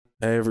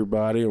Hey,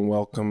 everybody, and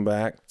welcome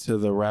back to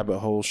the Rabbit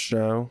Hole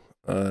Show.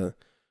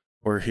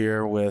 We're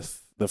here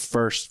with the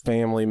first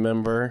family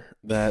member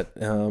that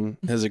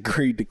has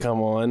agreed to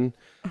come on.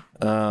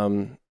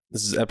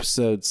 This is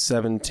episode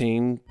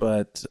 17,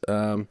 but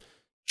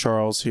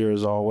Charles here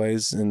as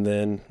always, and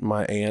then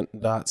my Aunt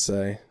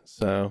Dace.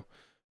 So,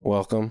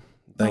 welcome.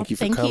 Thank you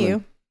for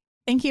coming.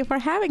 Thank you for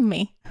having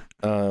me.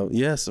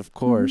 Yes, of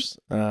course.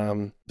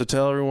 So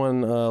tell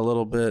everyone a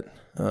little bit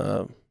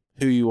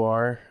who you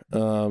are.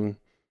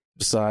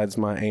 Besides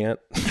my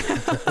aunt.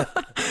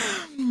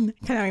 Kind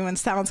of even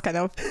sounds kind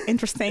of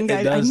interesting.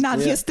 I'm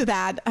not used to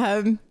that.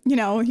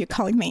 You're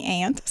calling me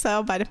aunt.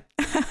 So, but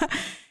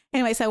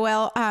anyway,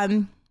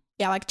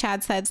 like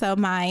Chad said, so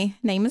my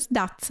name is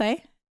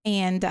Dace,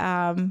 and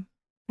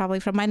probably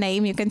from my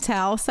name you can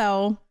tell.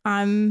 So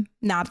I'm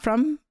not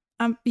from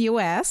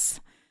U.S.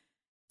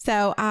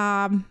 So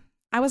I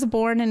was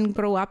born and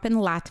grew up in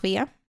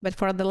Latvia, but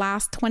for the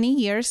last 20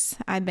 years,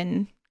 I've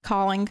been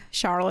calling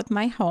Charlotte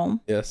my home.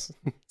 Yes.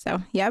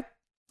 So, yep.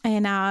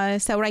 And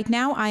so right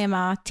now I am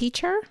a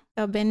teacher.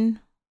 I've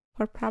been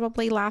for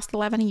probably last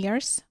 11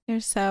 years or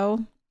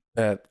so.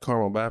 At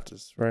Carmel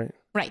Baptist, right?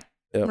 Right.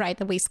 Yep. Right.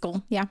 The wee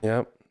school. Yeah.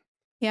 Yep.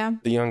 Yeah.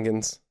 The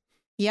youngins.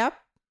 Yep.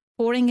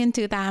 Pouring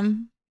into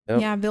them.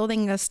 Yep. Yeah.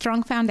 Building a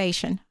strong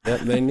foundation.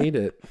 Yep. They need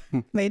it.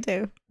 They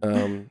do.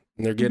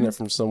 They're getting it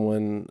from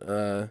someone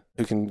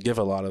who can give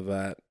a lot of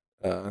that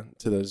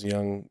to those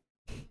young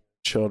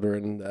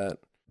children that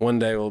one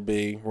day will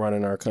be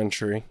running our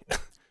country.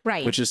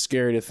 Right. Which is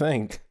scary to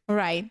think.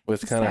 Right.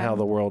 With kind of how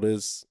the world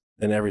is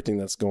and everything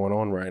that's going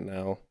on right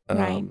now.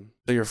 Right.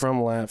 So you're from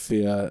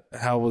Latvia.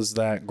 How was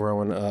that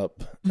growing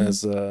up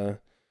as a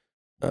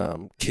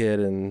kid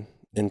and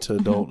into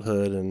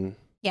adulthood? And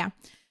yeah.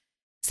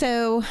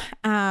 So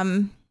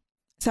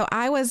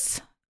I was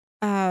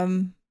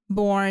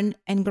born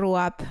and grew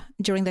up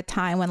during the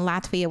time when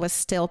Latvia was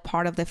still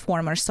part of the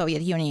former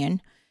Soviet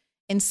Union.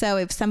 And so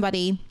if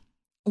somebody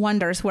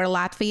wonders where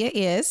Latvia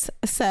is,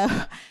 so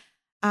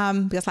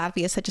because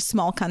Latvia is such a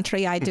small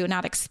country, I do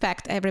not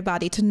expect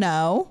everybody to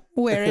know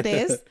where it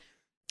is.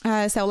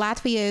 So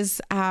Latvia is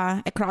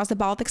across the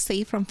Baltic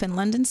Sea from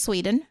Finland and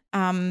Sweden.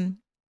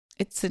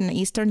 It's in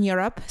Eastern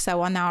Europe.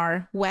 So on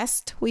our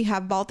west, we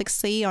have Baltic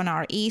Sea. On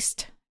our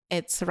east,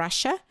 it's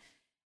Russia.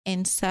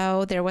 And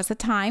so there was a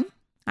time,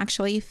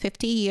 actually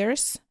 50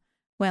 years,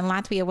 when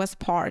Latvia was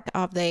part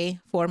of the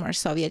former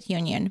Soviet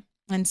Union.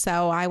 And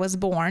so I was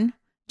born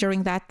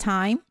during that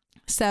time.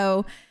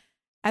 So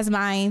as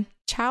my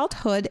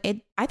childhood,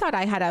 I thought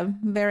I had a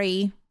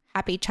very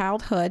happy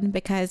childhood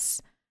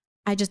because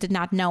I just did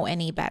not know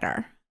any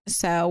better.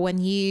 So when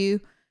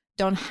you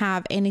don't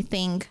have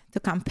anything to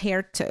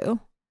compare to,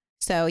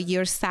 so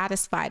you're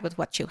satisfied with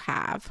what you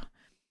have.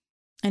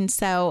 And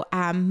so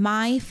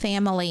my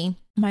family,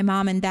 my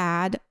mom and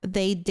dad,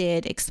 they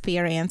did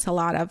experience a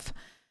lot of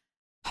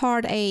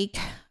heartache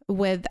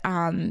with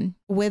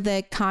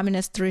the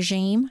communist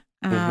regime.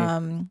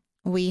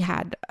 We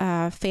had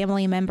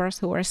family members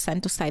who were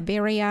sent to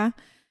Siberia.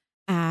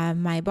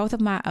 Both of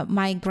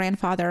my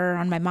grandfather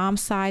on my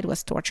mom's side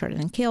was tortured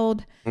and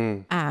killed.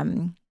 We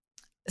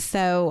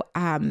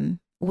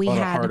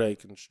had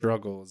heartache and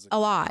struggle. A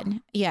lot,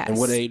 yes. And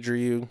what age are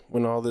you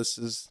when all this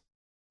is?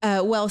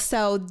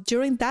 So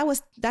during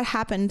that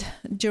happened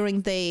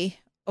during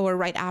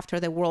right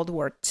after the World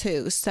War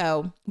II.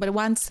 So, but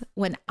when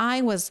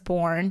I was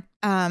born,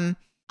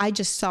 I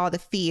just saw the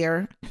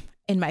fear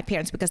in my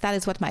parents because that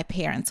is what my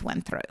parents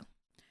went through.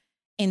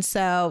 And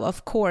so,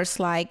 of course,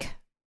 like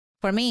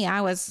for me,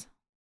 I was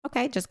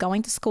just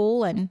going to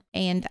school and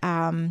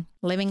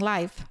living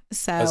life.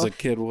 So as a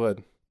kid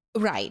would.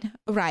 Right.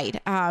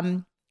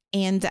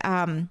 And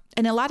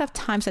a lot of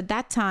times at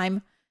that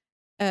time,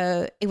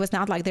 it was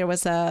not like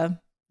the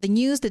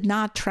news did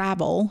not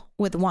travel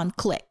with one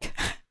click.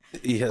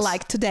 Yes.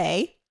 Like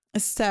today.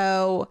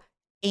 So,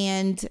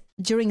 and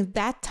during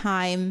that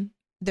time,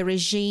 the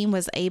regime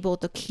was able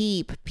to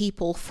keep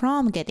people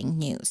from getting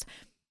news.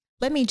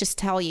 Let me just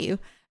tell you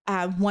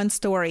one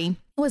story.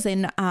 It was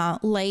in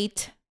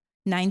late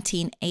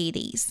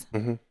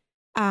 1980s.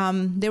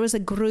 There was a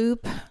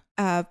group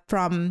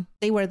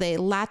they were the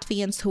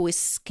Latvians who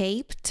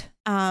escaped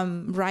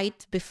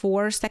right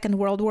before Second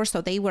World War.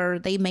 So they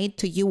made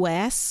to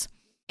U.S.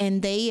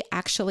 and they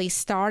actually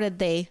started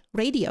the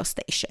radio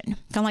station,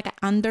 kind of like an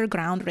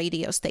underground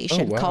radio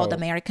station called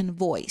American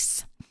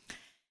Voice.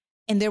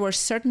 And there were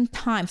certain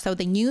times, so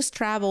the news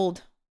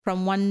traveled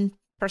from one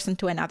person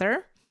to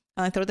another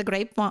through the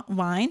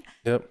grapevine.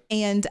 Yep.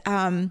 And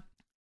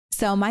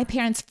so my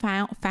parents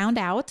found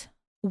out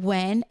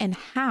when and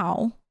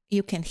how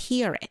you can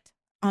hear it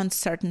on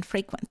certain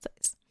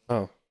frequencies.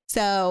 Oh.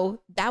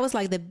 So that was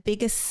like the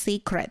biggest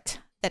secret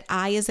that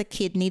I as a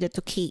kid needed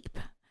to keep,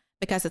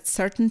 because at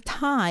certain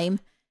time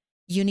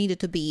you needed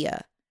to be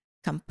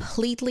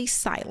completely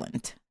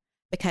silent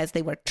because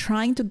they were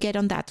trying to get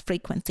on that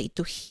frequency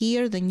to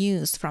hear the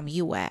news from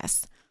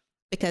US,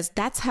 because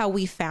that's how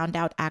we found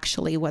out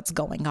actually what's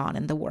going on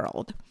in the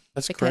world.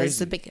 That's because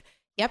crazy.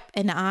 Yep.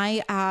 And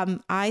I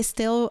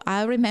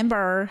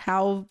remember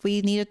how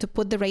we needed to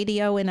put the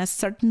radio in a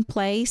certain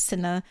place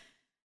and a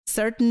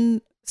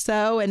certain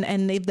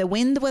and if the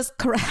wind was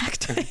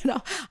correct,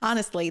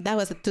 honestly, that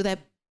was to that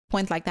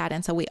point like that.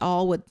 And so we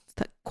all would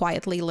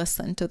quietly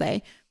listen to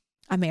the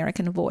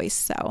American voice.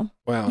 So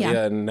wow,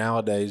 yeah. And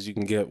nowadays you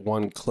can get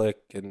one click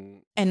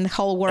and the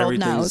whole world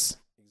knows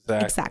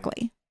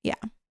exactly. Yeah,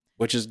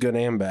 which is good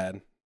and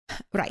bad,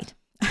 right?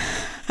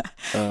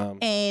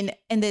 And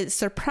the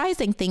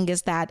surprising thing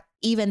is that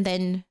even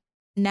then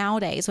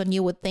nowadays, when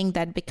you would think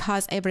that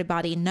because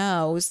everybody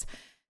knows,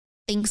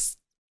 things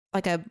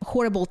like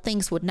horrible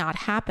things would not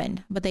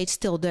happen, but they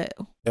still do.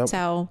 Yep.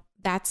 So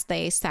that's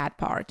the sad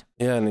part.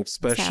 Yeah, and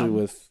especially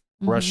with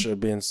Russia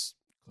being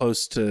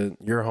close to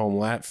your home,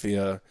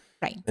 Latvia,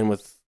 right? And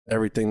with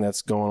everything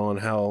that's going on,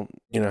 how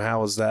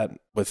is that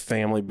with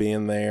family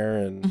being there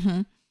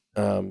and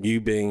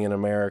you being in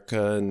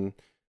America and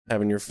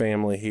having your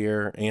family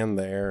here and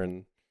there,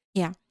 and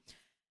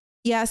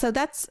yeah. So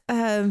that's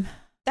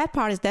that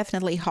part is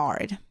definitely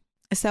hard.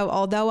 So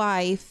although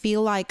I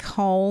feel like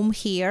home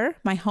here,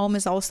 my home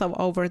is also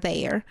over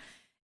there.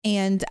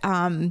 And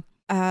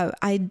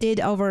I did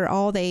over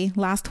all the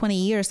last 20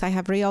 years, I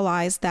have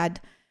realized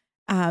that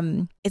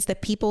it's the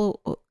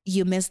people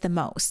you miss the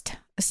most.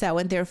 So,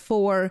 and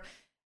therefore,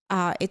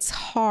 it's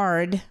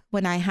hard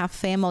when I have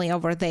family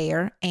over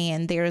there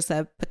and there's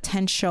a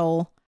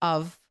potential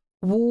of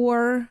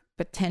war,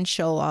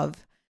 potential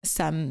of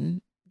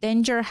some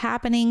danger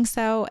happening.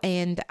 So,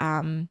 and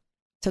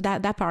so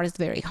that part is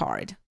very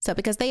hard. So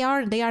because they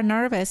are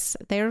nervous,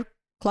 they're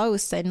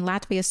close, and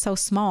Latvia is so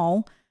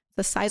small,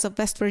 the size of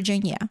West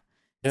Virginia.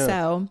 Yeah.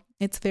 So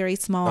it's very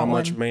small. How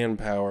much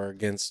manpower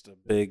against a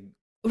big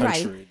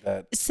country?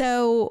 Right.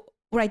 So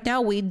right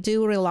now we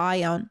do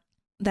rely on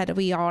that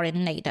we are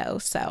in NATO.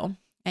 So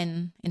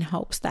and in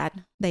hopes that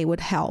they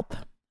would help.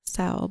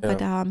 So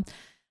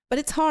but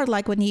it's hard.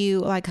 Like when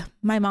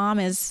my mom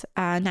is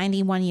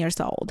 91 years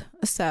old.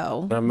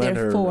 So I met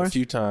her a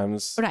few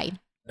times. Right.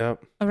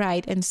 Yep.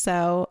 Right. And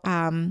so,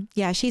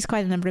 she's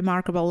quite a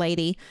remarkable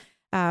lady.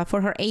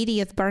 For her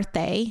 80th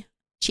birthday,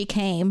 she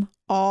came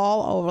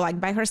all over, like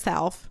by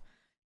herself,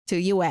 to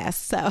U.S.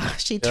 So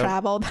she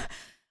traveled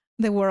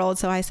the world.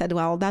 So I said,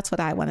 well, that's what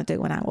I want to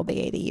do when I will be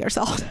 80 years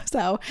old.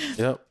 So,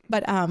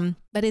 but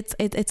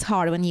it's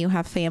hard when you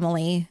have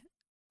family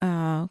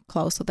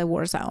close to the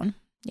war zone.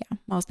 Yeah,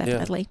 most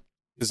definitely.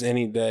 Because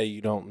any day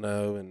you don't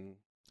know, and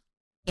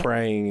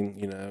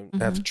praying,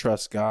 have to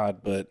trust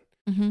God, but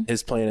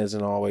his plan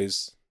isn't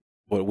always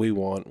what we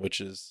want, which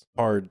is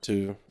hard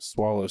to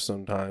swallow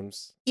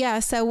sometimes. Yeah.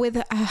 So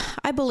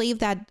I believe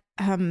that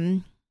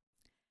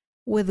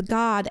with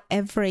God,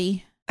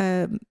 every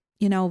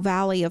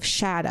valley of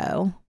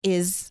shadow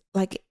is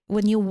like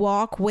when you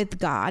walk with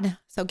God.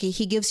 So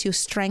he gives you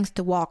strength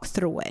to walk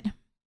through it,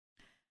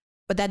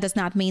 but that does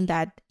not mean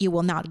that you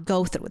will not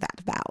go through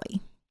that valley.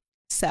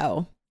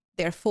 So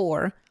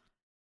therefore,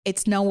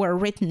 it's nowhere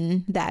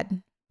written that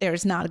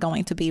there's not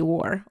going to be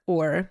war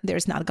or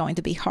there's not going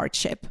to be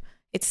hardship.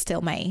 It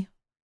still may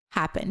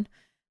happen.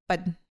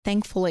 But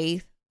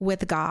thankfully,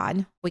 with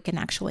God, we can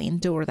actually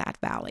endure that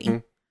valley. Mm-hmm.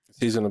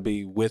 He's going to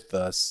be with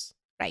us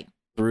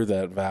through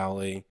that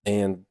valley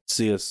and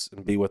see us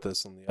and be with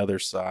us on the other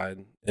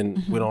side.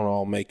 And we don't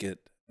all make it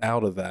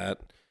out of that.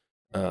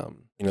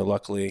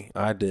 Luckily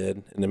I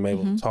did, and I'm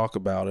able to talk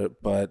about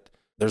it. But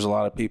there's a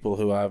lot of people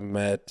who I've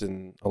met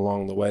and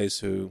along the ways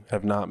who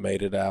have not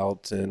made it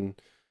out and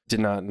did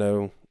not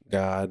know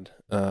God.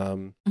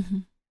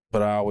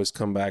 But I always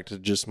come back to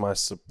just my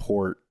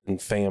support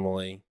and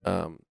family,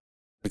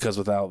 because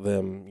without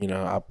them,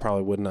 I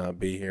probably would not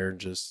be here,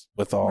 just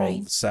with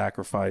all the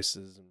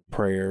sacrifices and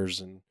prayers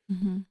and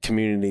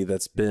community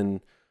that's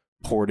been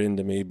poured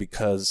into me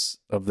because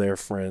of their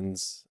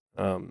friends,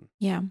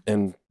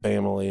 and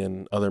family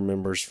and other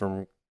members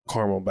from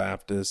Carmel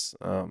Baptist.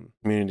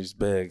 Community's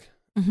big.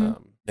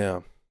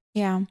 Yeah.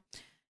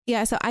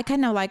 So I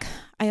kind of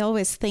I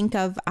always think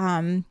of,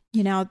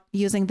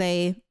 using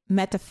the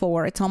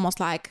metaphor, it's almost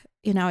like,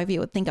 if you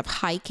would think of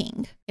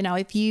hiking,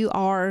 if you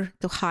are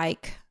to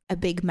hike a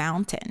big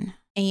mountain,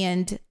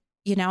 and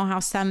how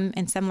some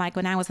like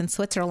when I was in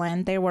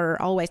Switzerland, there were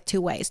always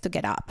two ways to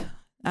get up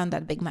on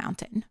that big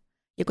mountain.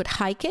 You could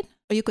hike it,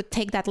 or you could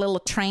take that little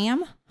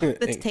tram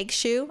that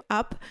takes you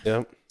up.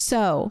 Yep.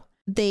 So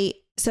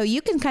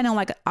you can kind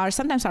of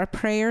sometimes our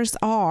prayers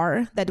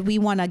are that we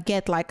want to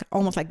get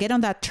almost get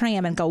on that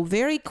tram and go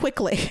very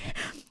quickly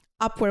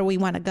up where we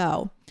want to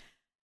go.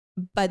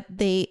 But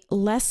the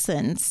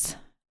lessons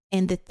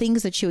and the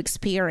things that you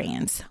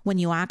experience when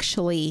you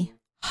actually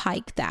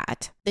hike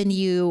that, then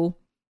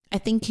I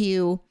think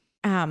you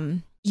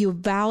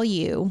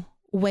value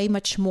way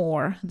much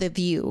more the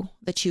view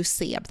that you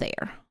see up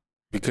there.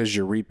 Because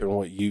you're reaping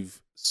what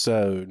you've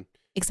sowed.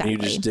 Exactly.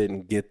 And you just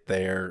didn't get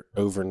there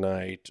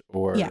overnight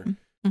or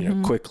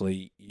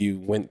quickly. You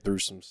went through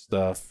some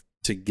stuff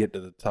to get to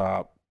the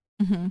top,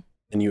 and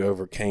you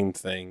overcame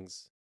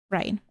things.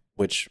 Right.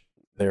 Which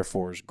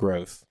therefore is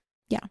growth.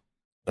 Yeah.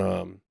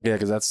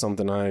 Because that's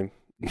something I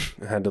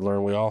had to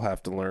learn. We all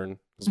have to learn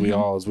because we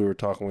all, as we were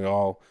talking, we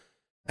all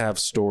have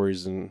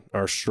stories and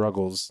our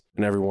struggles,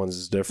 and everyone's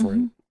is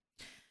different.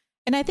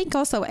 And I think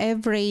also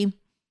every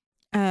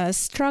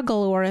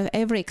struggle or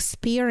every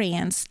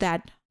experience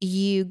that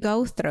you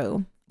go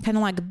through kind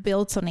of like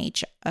builds on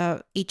each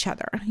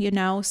other, you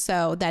know,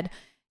 so that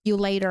you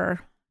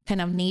later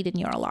kind of need in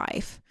your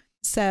life.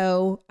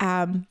 So,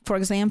 for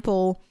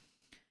example,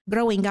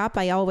 growing up,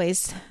 I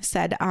always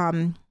said,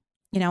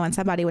 you know, when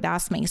somebody would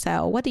ask me,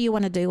 so what do you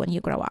want to do when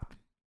you grow up?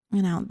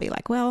 And I would be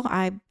like, well,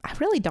 I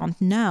really don't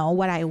know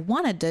what I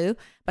want to do,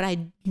 but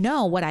I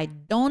know what I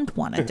don't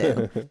want to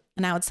do.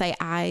 And I would say,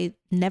 I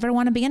never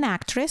want to be an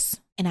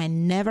actress and I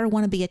never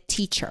want to be a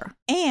teacher.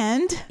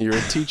 And you're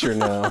a teacher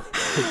now.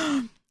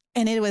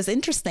 And it was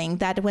interesting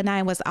that when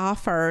I was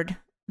offered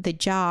the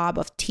job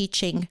of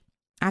teaching,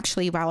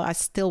 actually, while I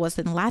still was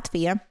in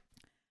Latvia,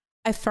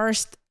 at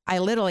first, I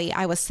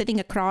was sitting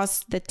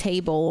across the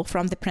table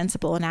from the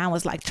principal and I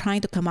was like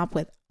trying to come up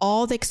with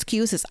all the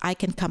excuses I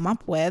can come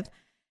up with.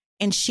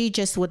 And she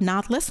just would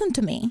not listen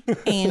to me.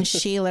 And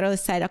she literally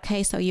said,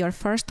 okay, so your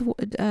first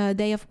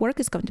day of work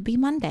is going to be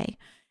Monday.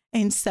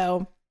 And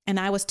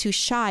I was too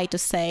shy to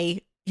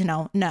say, you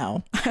know,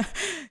 no.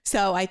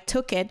 So I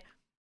took it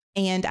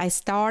and I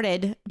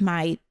started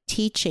my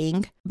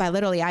teaching by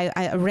literally,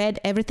 I read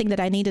everything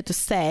that I needed to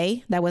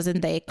say that was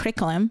in the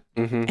curriculum.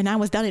 And I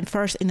was done in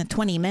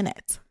 20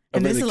 minutes.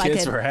 And this is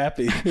kids were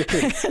happy.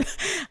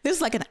 This is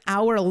like an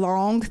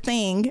hour-long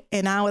thing.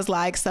 And I was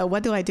like, so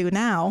what do I do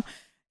now?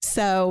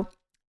 So,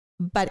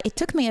 but it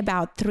took me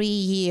about 3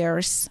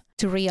 years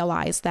to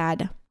realize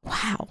that,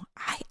 wow,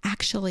 I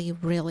actually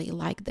really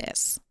like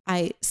this.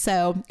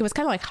 So it was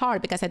kind of like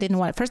hard because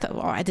first of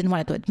all, I didn't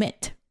want it to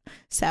admit.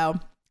 So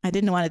I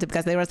didn't want it to,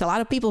 because there was a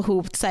lot of people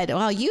who said,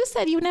 well, you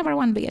said you never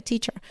want to be a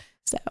teacher.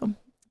 So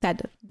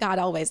that God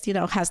always, you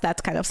know, has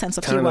that kind of sense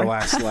of humor. Kind of the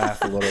last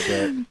laugh a little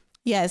bit.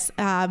 Yes.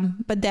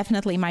 But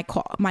definitely my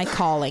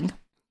calling,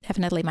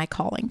 definitely my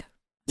calling.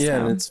 Yeah.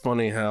 So. And it's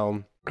funny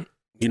how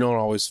you don't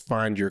always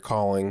find your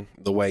calling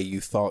the way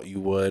you thought you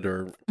would,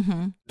 or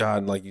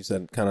God, like you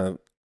said, kind of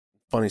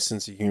funny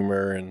sense of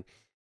humor.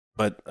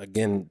 But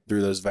again,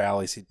 through those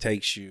valleys, he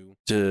takes you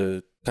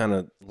to kind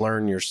of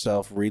learn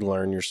yourself,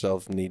 relearn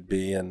yourself if need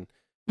be, and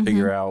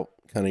figure out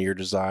kind of your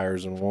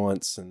desires and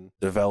wants and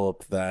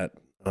develop that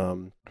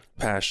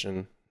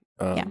passion.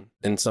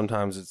 And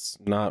sometimes it's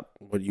not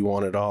what you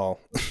want at all.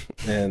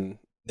 And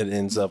it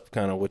ends up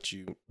kind of what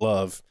you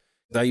love.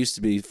 I used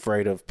to be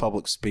afraid of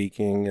public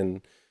speaking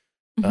and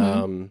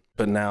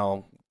but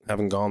now,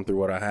 having gone through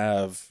what I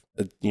have,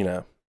 you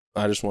know,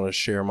 I just want to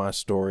share my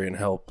story and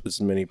help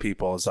as many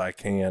people as I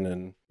can.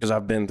 And because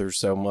I've been through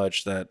so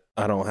much that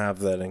I don't have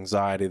that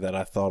anxiety that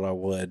I thought I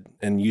would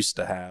and used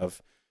to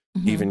have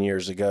even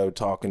years ago,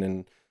 talking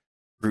in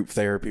group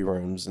therapy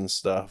rooms and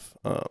stuff.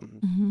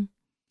 And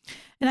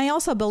I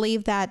also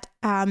believe that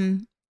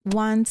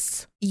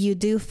once you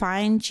do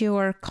find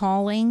your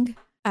calling,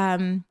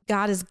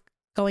 God is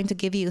going to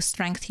give you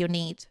strength you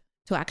need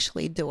to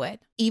actually do it.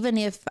 Even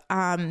if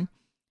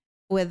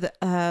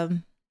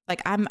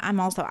like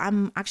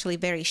I'm actually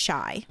very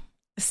shy.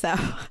 So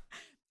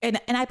and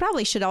I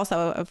probably should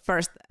also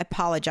first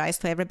apologize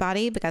to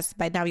everybody, because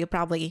by now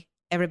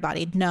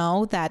everybody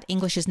know that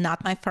English is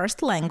not my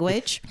first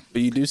language.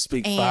 But you do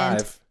speak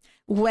 5.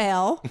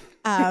 Well,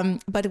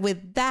 but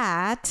with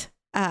that,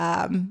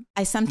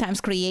 I sometimes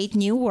create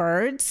new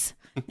words.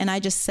 And I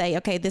just say,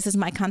 okay, this is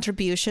my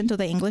contribution to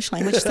the English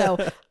language. So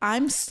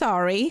I'm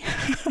sorry.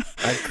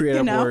 I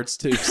create words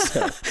too.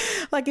 So.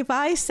 Like if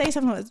I say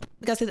something,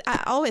 because it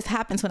always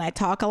happens when I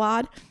talk a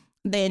lot,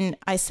 then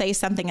I say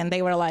something and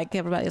they were like,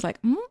 everybody's like,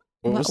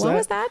 what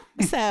was that?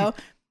 So,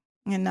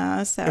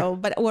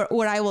 but,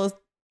 or I will,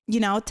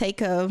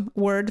 take a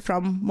word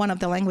from one of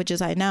the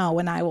languages I know,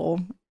 and I will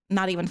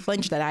not even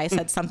flinch that I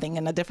said something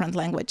in a different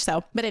language.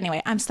 So, but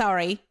anyway, I'm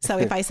sorry. So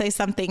if I say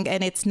something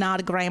and it's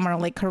not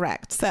grammatically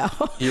correct, so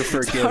you're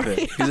forgiven,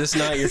 because it's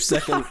not your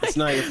it's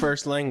not your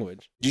first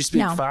language. You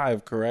speak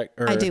 5, correct?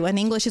 I do. And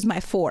English is my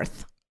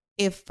 4th,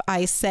 if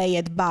I say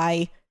it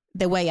by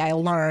the way I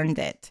learned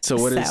it. So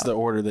what is the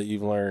order that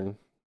you've learned?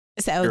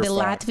 So the 5.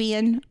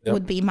 Latvian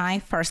would be my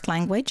first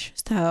language.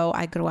 So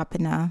I grew up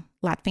in a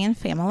Latvian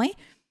family.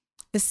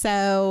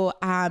 So,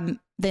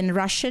 then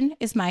Russian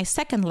is my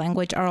second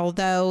language,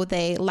 although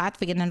the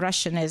Latvian and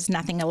Russian is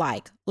nothing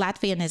alike.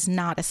 Latvian is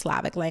not a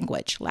Slavic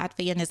language.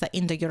 Latvian is an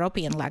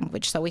Indo-European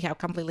language, so we have a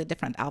completely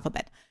different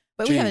alphabet.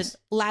 But we have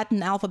a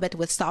Latin alphabet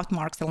with soft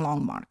marks and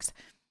long marks.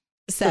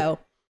 So,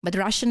 but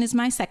Russian is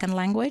my second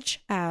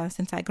language.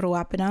 Since I grew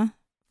up in a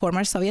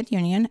former Soviet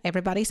Union,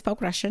 everybody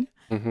spoke Russian.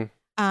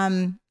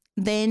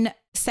 Then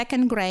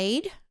 2nd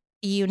grade,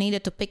 you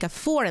needed to pick a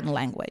foreign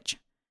language.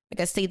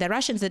 Because, see, the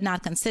Russians did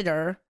not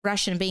consider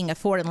Russian being a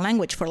foreign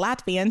language for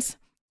Latvians,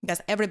 because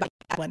everybody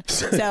had one.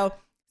 So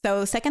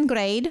 2nd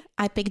grade,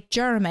 I picked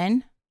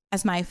German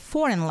as my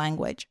foreign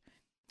language.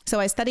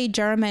 So I studied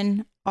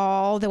German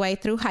all the way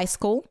through high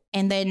school.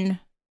 And then,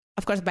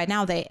 of course, by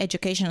now the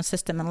educational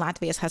system in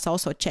Latvia has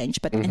also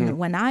changed. But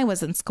when I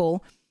was in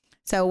school,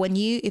 So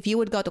if you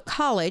would go to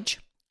college,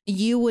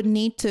 you would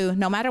need to,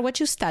 no matter what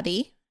you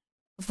study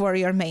for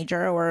your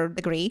major or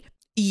degree,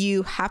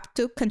 you have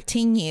to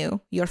continue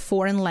your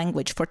foreign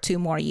language for 2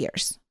 more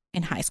years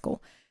in high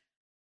school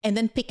and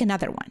then pick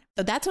another one.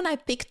 So that's when I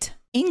picked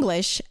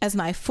English as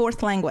my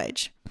 4th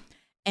language.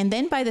 And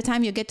then by the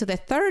time you get to the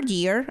 3rd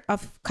year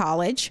of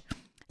college,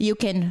 you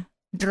can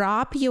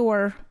drop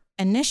your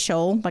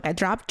initial, like I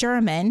dropped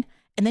German,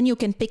 and then you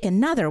can pick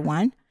another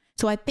one.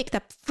 So I picked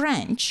up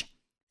French,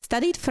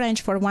 studied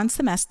French for 1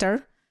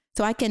 semester,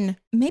 so I can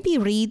maybe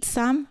read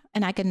some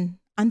and I can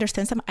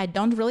understand some. I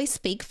don't really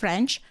speak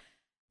French,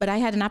 but I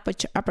had an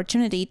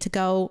opportunity to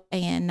go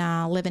and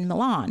live in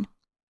Milan.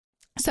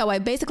 So I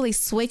basically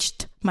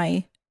switched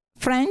my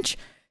French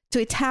to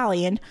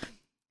Italian.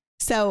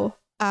 So,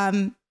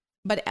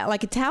 but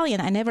like Italian,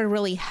 I never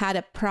really had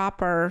a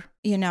proper,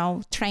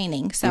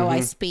 training. So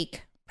I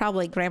speak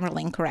probably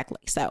Grammarly incorrectly.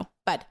 So,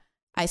 but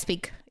I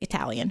speak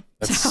Italian.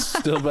 That's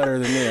still better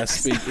than me. I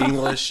speak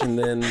English, and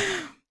then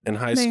in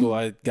high school,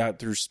 I got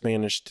through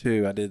Spanish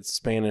 2. I did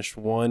Spanish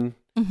 1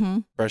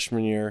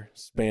 freshman year,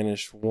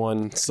 Spanish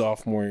 1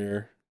 sophomore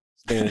year,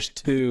 Spanish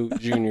 2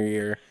 junior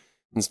year,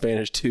 and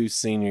Spanish 2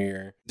 senior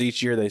year.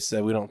 Each year they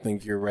said, we don't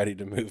think you're ready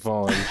to move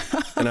on.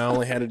 And I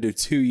only had to do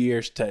 2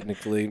 years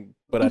technically,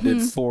 but I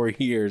did 4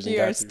 years and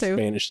got through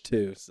Spanish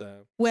 2.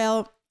 So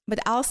well, but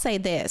I'll say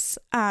this.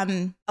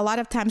 A lot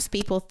of times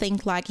people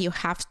think like you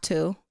have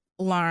to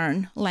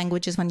learn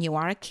languages when you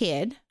are a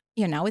kid.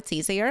 It's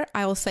easier.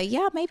 I will say,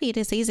 yeah, maybe it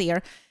is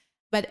easier.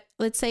 But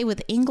let's say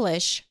with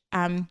English,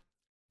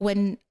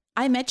 when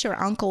I met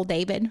your Uncle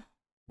David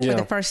for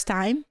the first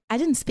time, I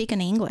didn't speak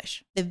any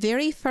English. The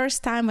very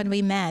first time when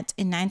we met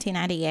in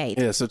 1998.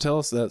 Yeah, so tell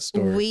us that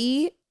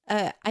story.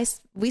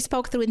 We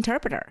spoke through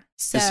interpreter.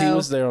 So he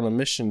was there on a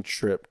mission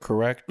trip,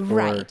 correct?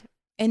 Right.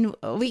 And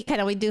we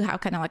do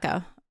have kind of like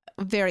a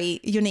very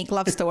unique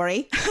love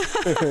story.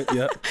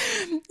 Yeah.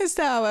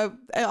 So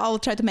I'll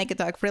try to make it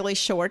like really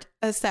short.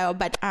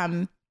 But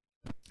in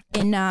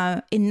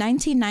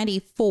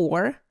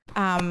 1994,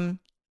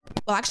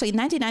 actually in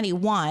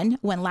 1991,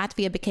 when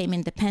Latvia became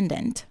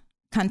independent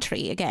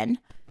country again,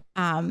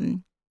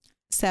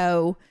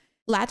 so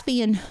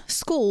Latvian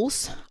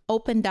schools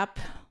opened up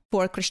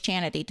for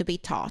Christianity to be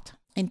taught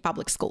in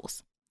public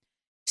schools.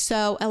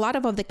 So a lot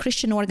of the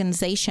Christian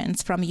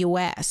organizations from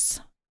US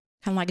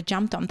kind of like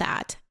jumped on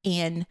that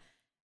and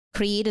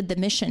created the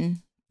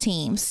mission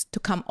teams to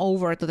come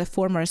over to the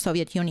former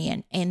Soviet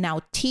Union and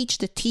now teach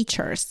the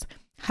teachers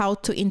how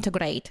to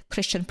integrate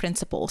Christian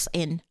principles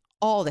in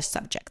all the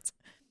subjects.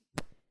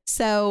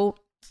 So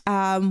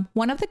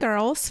one of the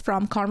girls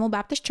from Carmel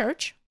Baptist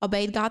Church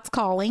obeyed God's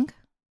calling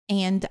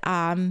and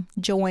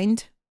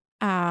joined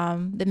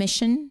the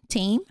mission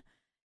team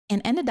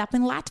and ended up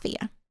in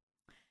Latvia.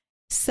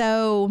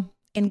 So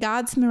in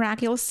God's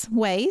miraculous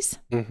ways,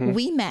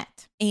 we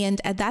met. And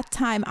at that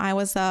time, I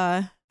was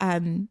a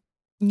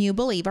new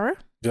believer.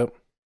 Yep.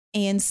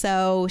 And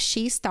so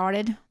she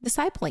started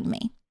discipling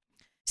me.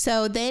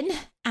 So then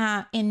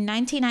in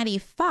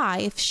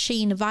 1995,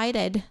 she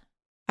invited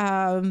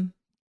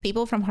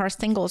people from her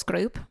singles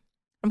group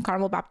from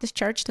Carmel Baptist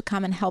Church to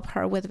come and help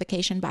her with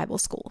Vacation Bible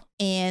School.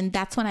 And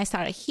that's when I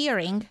started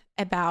hearing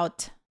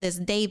about this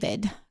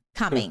David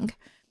coming.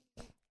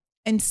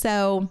 And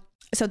so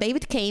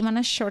David came on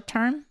a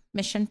short-term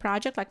mission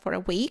project, like for a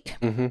week.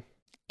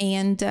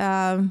 And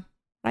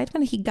right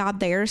when he got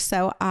there,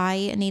 so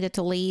I needed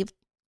to leave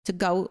to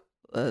go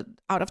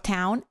out of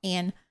town.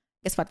 And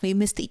guess what? We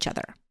missed each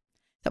other.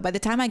 So by the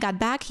time I got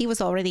back, he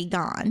was already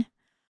gone.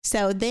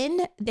 So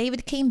then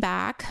David came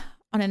back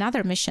on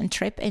another mission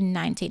trip in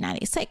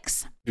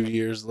 1996. 2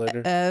 years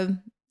later?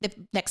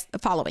 The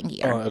following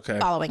year. Oh, okay.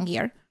 Following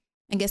year.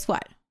 And guess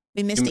what?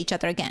 We missed each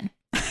other again.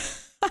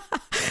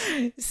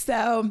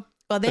 So,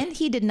 well, then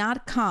he did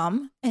not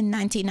come in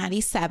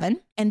 1997.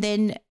 And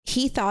then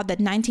he thought that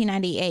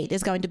 1998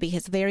 is going to be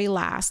his very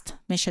last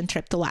mission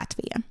trip to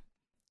Latvia.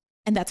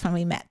 And that's when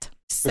we met.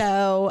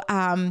 So,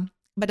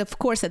 but of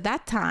course, at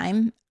that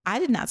time, I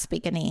did not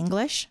speak any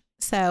English.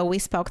 So we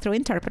spoke through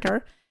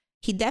interpreter.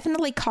 He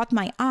definitely caught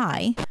my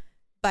eye,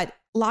 but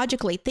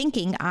logically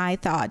thinking, I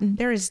thought,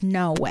 there is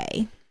no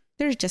way.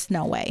 There's just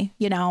no way.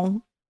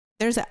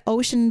 There's an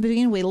ocean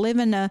between. We live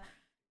in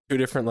two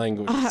different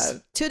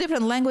languages.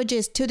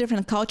 Two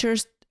different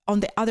cultures on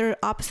the other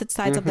opposite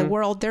sides of the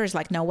world. There's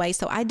like no way.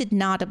 So I did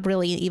not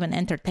really even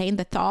entertain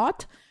the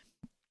thought.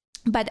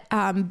 But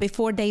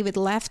before David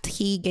left,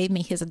 he gave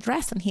me his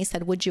address and he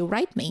said, would you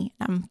write me?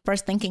 I'm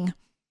first thinking,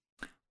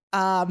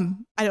 I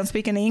don't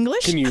speak any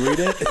English. Can you read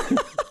it?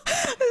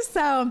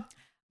 So,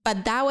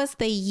 but that was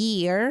the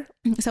year.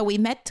 So we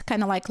met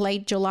kind of like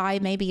late July,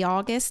 maybe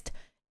August.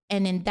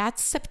 And in that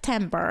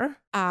September,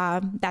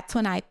 that's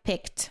when I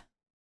picked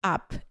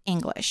up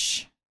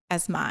English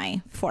as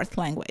my fourth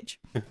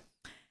language.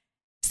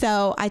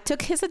 So I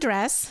took his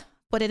address,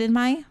 put it in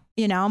my,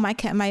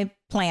 my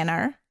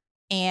planner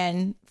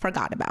and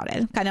forgot about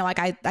it. Kind of like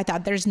I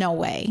thought there's no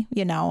way,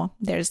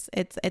 there's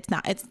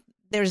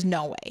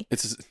no way.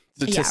 It's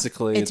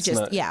statistically, it's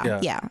just, not.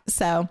 Yeah.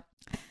 So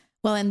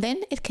Well, and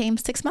then it came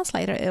 6 months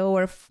later,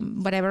 or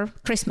whatever,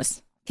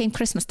 came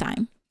Christmas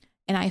time,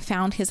 and I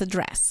found his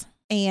address.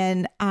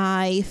 And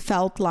I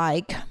felt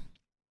like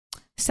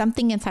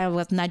something inside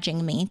was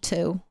nudging me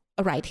to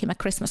write him a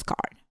Christmas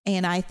card.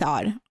 And I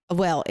thought,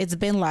 well, it's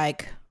been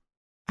like,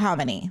 how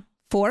many?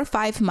 4 or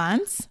 5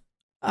 months?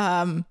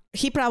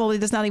 He probably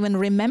does not even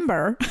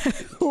remember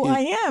who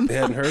I am. He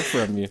hadn't heard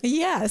from you.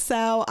 Yeah.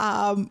 So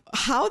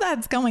how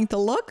that's going to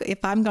look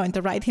if I'm going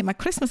to write him a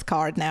Christmas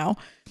card now.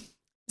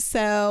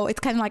 So it's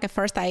kind of like at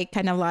first I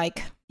kind of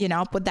like,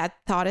 put that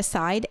thought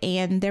aside.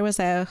 And there was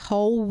a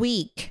whole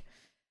week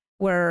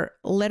where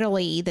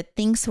literally the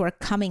things were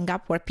coming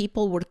up where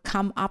people would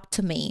come up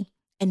to me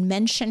and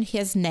mention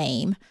his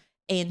name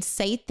and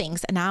say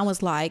things. And I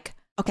was like,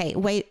 okay,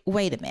 wait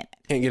a minute.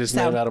 Can't get his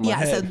name out of my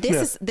head. So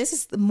this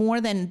is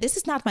more than, this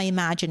is not my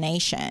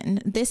imagination.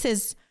 This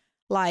is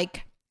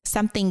like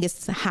something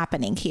is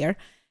happening here.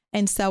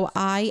 And so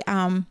I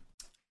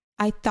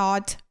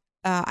thought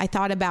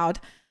about,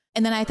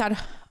 and then I thought,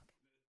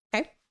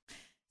 okay.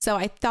 So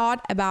I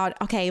thought about,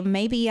 okay,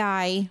 maybe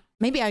I'm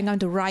going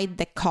to write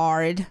the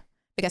card,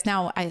 because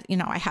now I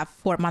have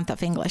 4 months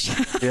of English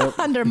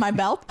under my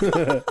belt.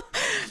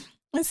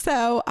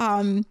 So,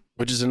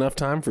 which is enough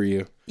time for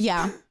you.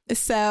 Yeah.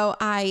 So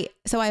I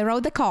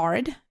wrote the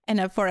card,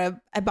 and for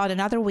about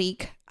another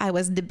week, I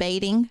was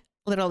debating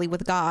literally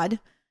with God,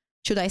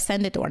 should I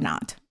send it or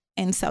not?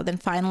 And so then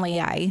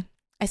finally I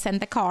sent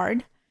the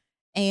card,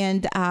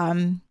 and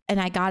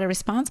I got a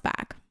response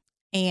back.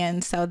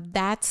 And so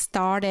that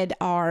started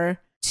our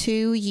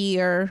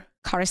 2-year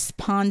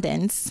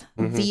correspondence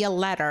via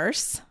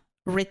letters,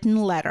 written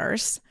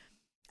letters.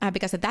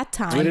 Because at that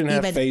time,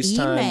 even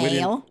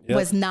email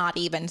was not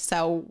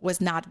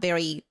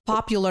very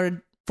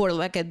popular for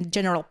like a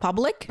general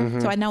public.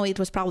 So I know it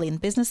was probably in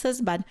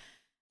businesses, but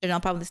general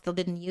public still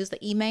didn't use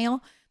the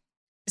email.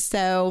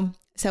 So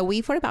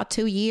we, for about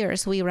 2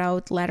 years, we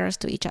wrote letters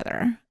to each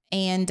other.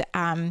 And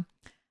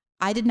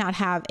I did not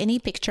have any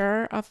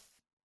picture of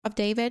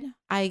David.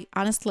 I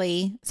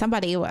honestly,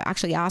 somebody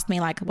actually asked me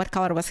like, what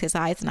color was his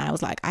eyes? And I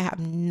was like, I have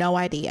no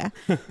idea.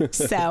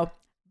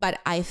 But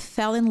I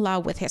fell in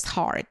love with his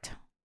heart.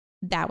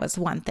 That was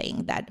one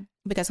thing, that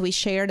because we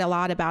shared a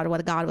lot about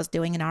what God was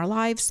doing in our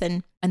lives.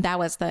 And that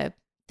was the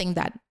thing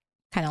that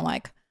kind of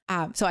like,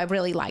 so I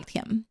really liked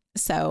him.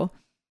 So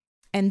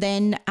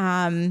then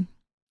kind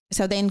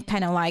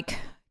of like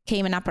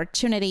came an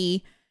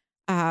opportunity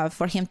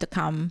for him to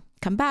come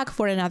back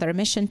for another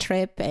mission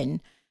trip.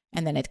 And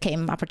then it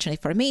came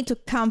opportunity for me to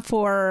come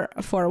for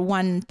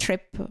one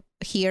trip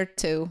here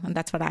too. And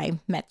that's when I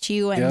met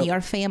you and your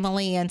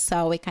family. And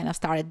so we kind of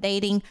started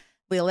dating.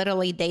 We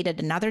literally dated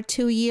another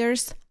 2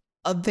 years,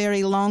 a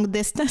very long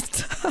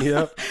distance.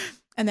 Yep.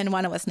 And then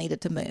one of us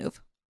needed to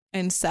move.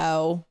 And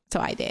so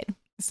I did.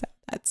 So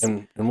that's.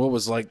 And what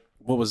was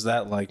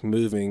that like,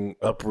 moving,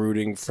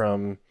 uprooting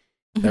from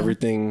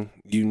everything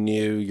you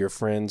knew, your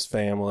friends,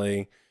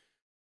 family,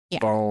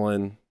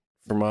 falling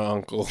for my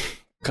uncle,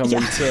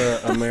 coming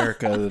to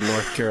America, to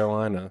North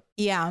Carolina?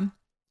 Yeah.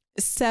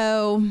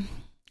 So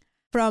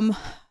from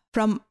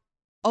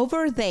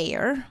over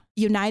there,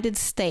 United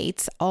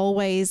States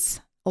always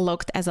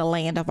looked as a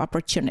land of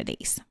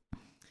opportunities.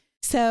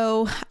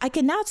 So I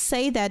cannot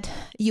say that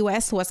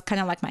US was kind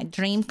of like my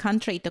dream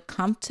country to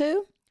come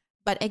to.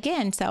 But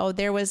again, so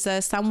there was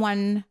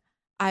someone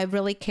I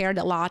really cared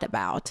a lot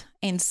about.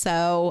 And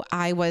so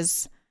I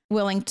was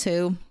willing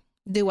to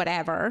do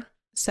whatever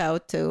so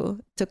to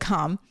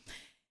come.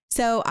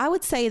 So I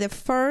would say the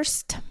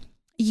first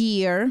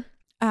year,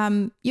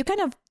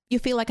 you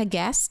feel like a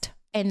guest.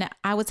 And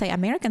I would say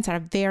Americans are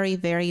very,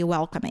 very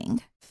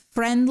welcoming,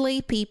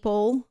 friendly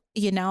people.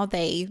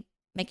 They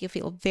make you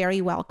feel very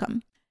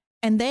welcome.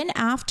 And then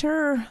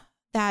after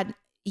that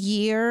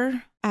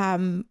year,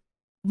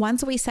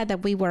 once we said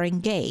that we were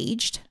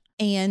engaged,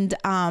 and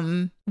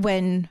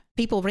when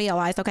people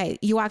realized, okay,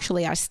 you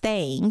actually are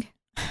staying,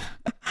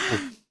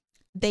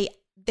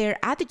 their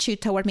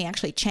attitude toward me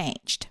actually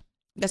changed,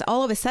 because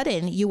all of a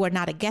sudden you were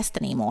not a guest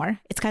anymore.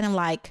 It's kind of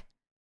like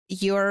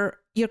you're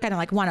kind of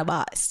like one of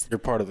us. You're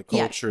part of the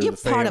culture. Yeah, you're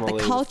part of the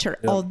culture.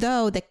 Yeah.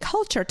 Although the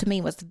culture to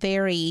me was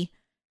very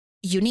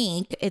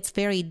unique. It's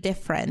very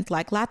different.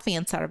 Like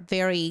Latvians are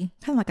very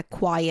kind of like a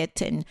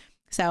quiet. And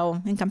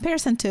so in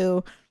comparison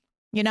to,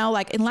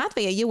 like in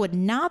Latvia, you would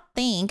not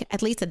think,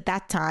 at least at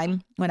that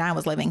time when I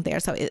was living there.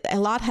 So a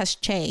lot has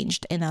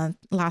changed in the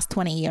last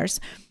 20 years.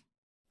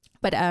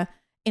 But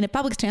in a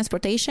public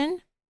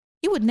transportation,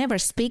 you would never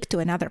speak to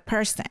another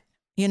person.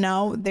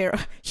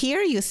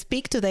 Here you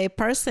speak to the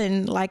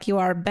person like you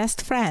are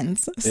best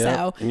friends. Yeah.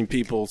 So and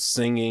people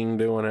singing,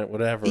 doing it,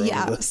 whatever.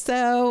 Yeah.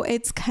 So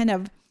it's kind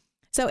of,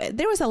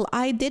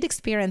 I did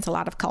experience a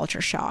lot of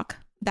culture shock.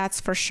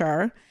 That's for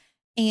sure.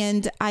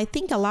 And I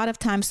think a lot of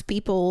times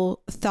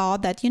people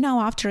thought that,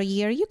 after a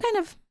year, you kind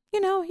of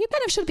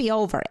should be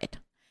over it.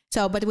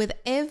 So, but with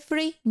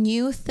every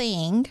new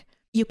thing,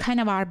 you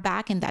kind of are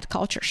back in that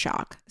culture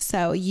shock.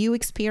 So you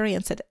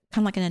experience it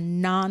kind of like in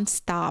a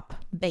nonstop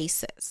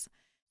basis.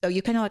 So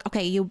you kind of like,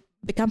 okay, you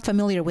become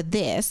familiar with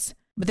this,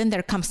 but then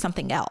there comes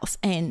something else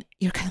and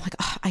you're kind of like,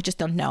 oh, I just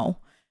don't know.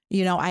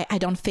 I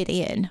don't fit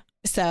in.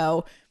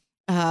 So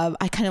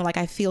I kind of like,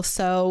 I feel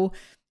so,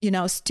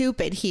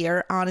 stupid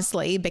here,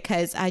 honestly,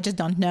 because I just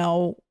don't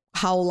know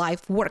how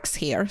life works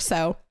here.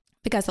 So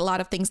because a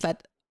lot of things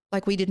that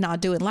like we did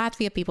not do in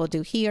Latvia, people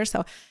do here.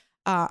 So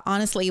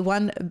honestly,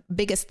 one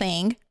biggest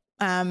thing,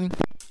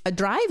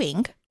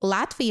 driving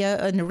Latvia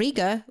and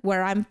Riga,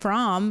 where I'm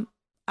from,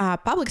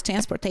 public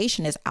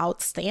transportation is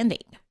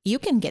outstanding. You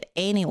can get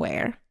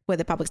anywhere with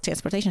the public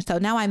transportation. So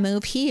now I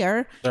move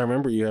here. I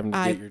remember you having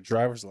to get your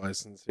driver's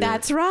license here.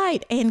 That's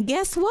right. And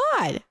guess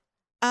what?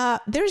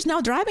 There's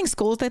no driving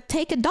schools that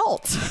take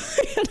adults.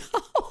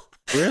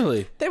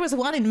 Really? There was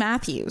one in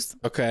Matthews.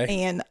 Okay.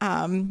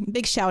 And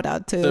big shout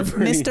out to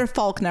Mr.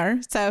 Faulkner.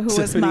 So who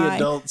was my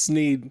adults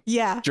need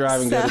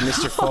driving go to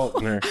Mr.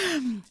 Faulkner.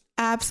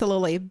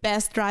 Absolutely.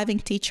 Best driving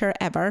teacher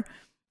ever.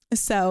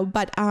 So,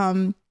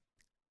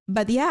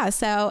 but yeah,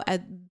 so a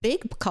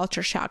big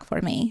culture shock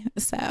for me.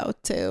 So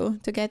to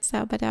get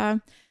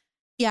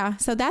yeah,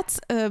 so that's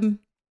kind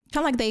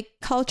of like the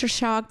culture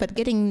shock, but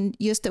getting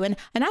used to it.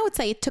 And I would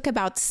say it took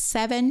about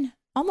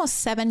almost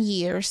 7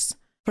 years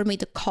for me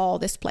to call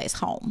this place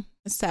home.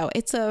 So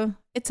it's a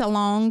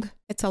long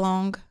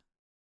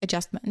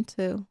adjustment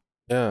to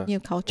new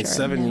culture. And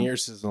 7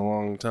 years is a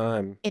long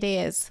time. It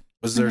is.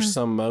 Was there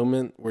some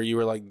moment where you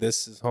were like,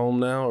 this is home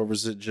now? Or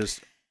was it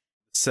just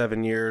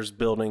 7 years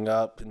building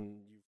up?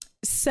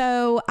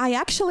 So I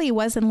actually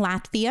was in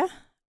Latvia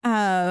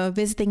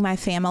visiting my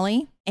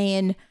family.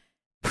 And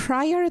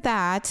prior to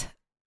that,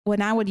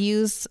 when I would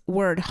use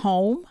word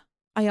home,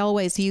 I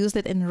always used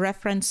it in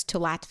reference to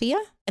Latvia.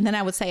 And then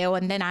I would say,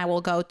 and then I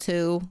will go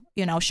to,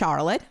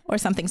 Charlotte or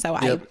something. So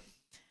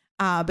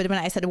but when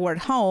I said the word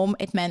home,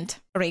 it meant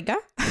Riga.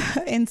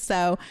 And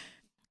so,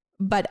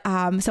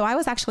 so I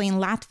was actually in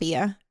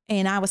Latvia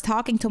and I was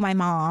talking to my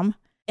mom,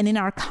 and in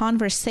our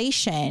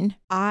conversation,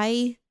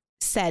 I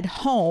said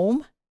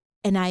home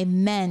and I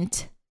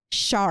meant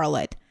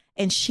Charlotte.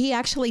 And she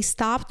actually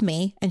stopped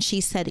me and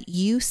she said,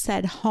 you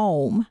said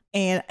home.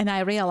 And I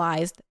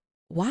realized,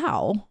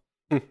 wow,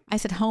 I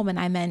said home and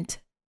I meant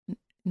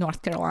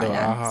North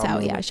Carolina. So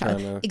yeah,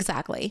 Charlotte.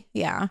 Exactly.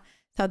 Yeah.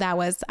 So that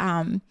was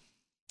kind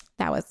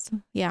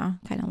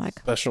of like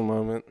special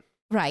moment.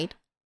 Right.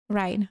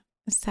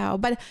 So,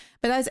 but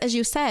as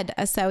you said,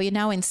 so,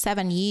 in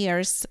 7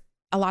 years,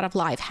 a lot of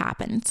life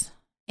happens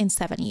in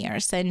 7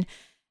 years. And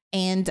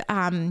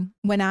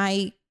when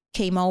I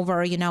came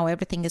over,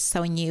 everything is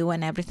so new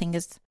and everything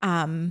is,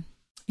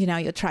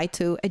 you try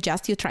to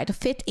adjust, you try to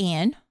fit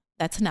in.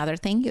 That's another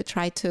thing. You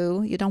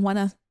don't want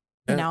to,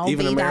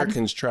 even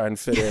Americans try and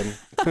fit in.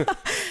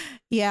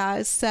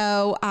 Yeah.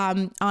 So,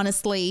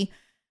 honestly,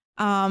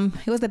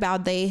 it was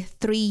about the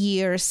 3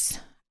 years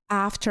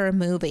after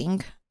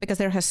moving, because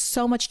there has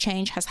so much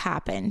change has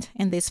happened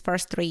in these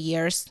first 3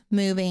 years,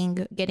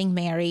 moving, getting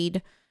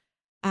married.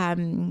 I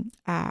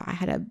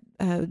had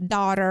a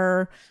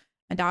daughter.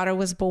 My daughter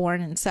was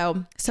born. And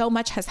so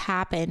much has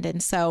happened.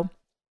 And so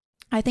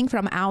I think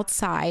from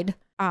outside,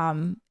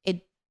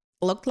 it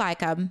looked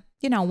like a,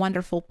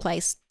 wonderful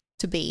place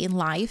to be in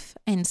life.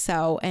 And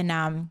so,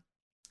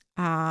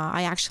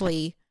 I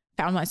actually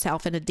found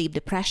myself in a deep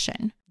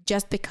depression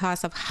just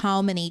because of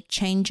how many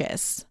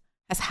changes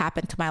has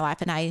happened to my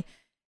life. And I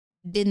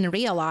didn't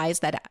realize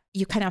that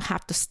you kind of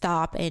have to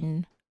stop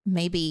and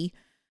maybe,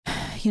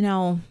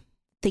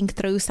 think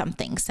through some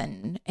things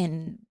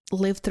and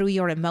live through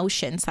your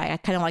emotions. I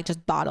kind of like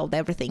just bottled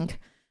everything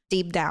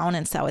deep down.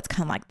 And so it's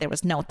kind of like there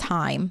was no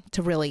time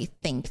to really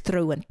think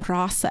through and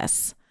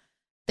process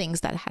things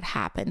that had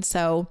happened.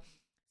 So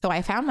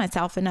I found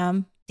myself in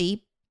a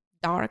deep,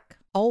 dark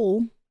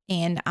hole.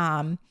 And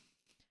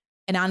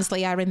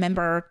honestly, I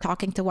remember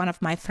talking to one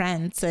of my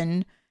friends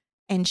and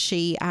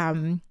she,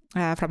 from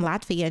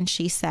Latvia, and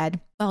she said,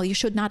 well, you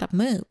should not have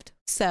moved.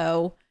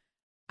 So,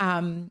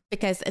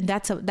 because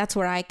that's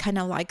where I kind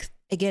of like,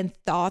 again,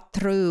 thought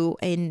through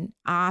and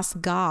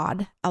asked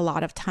God a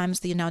lot of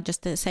times,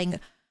 just saying,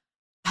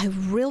 I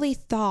really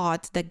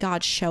thought that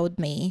God showed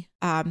me,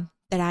 that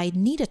I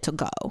needed to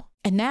go.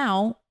 And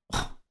now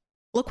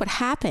look what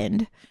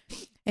happened.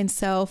 And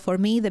so for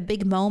me, the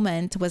big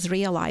moment was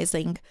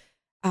realizing,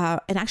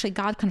 and actually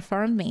God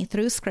confirmed me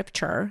through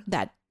scripture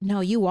that, no,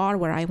 you are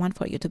where I want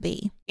for you to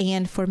be.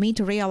 And for me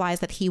to realize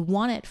that he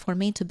wanted for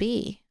me to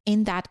be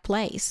in that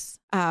place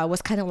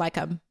was kind of like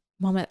a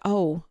moment.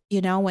 Oh,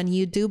 when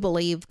you do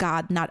believe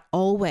God, not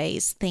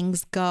always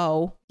things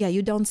go. Yeah,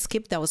 you don't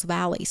skip those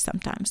valleys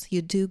sometimes.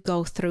 You do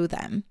go through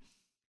them.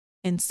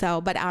 And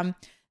so, but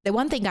the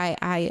one thing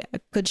I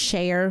could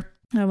share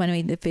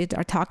if we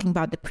are talking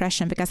about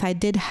depression, because I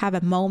did have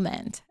a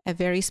moment, a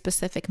very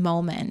specific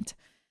moment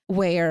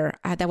where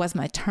that was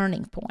my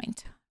turning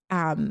point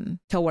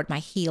toward my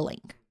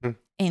healing.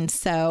 And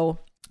so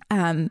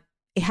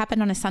it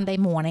happened on a Sunday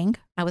morning.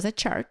 I was at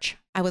church.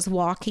 I was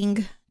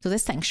walking to the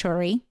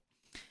sanctuary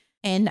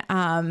and,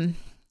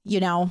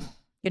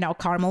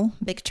 Carmel,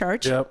 big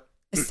church. Yep.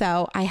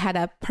 So I had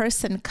a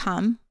person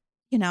come,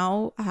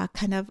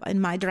 kind of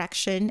in my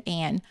direction.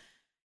 And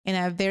in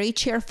a very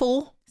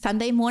cheerful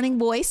Sunday morning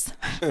voice.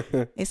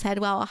 He said,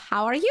 well,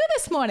 how are you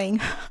this morning?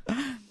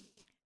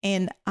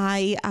 And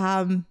I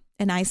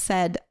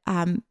said,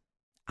 I'm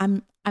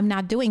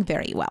not doing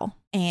very well.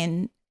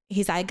 And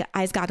his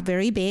eyes got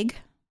very big.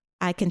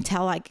 I can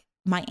tell like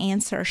my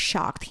answer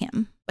shocked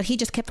him, but he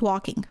just kept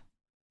walking.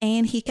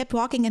 And he kept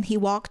walking and he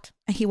walked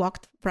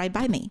right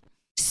by me.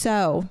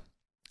 So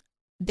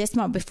this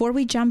moment, before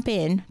we jump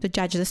in to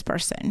judge this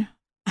person,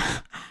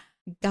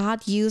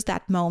 God used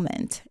that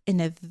moment in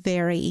a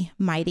very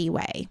mighty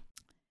way.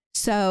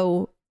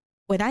 So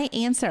when I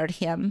answered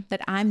him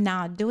that I'm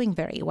not doing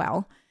very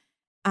well,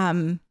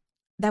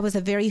 that was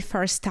the very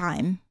first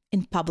time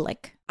in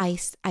public I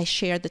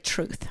shared the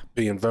truth.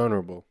 Being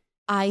vulnerable.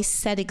 I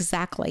said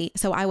exactly.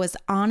 So I was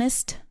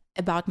honest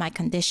about my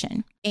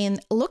condition. And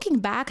looking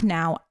back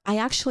now, I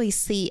actually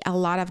see a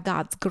lot of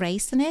God's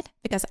grace in it,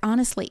 because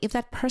honestly, if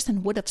that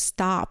person would have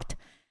stopped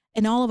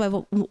and all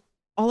of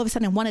a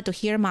sudden wanted to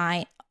hear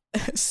my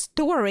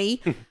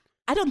story,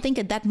 I don't think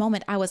at that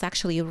moment I was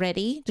actually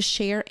ready to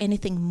share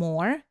anything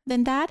more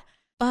than that.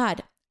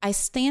 But I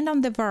stand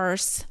on the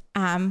verse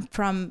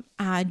from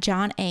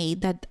John 8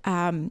 that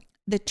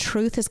the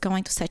truth is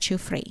going to set you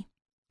free.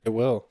 It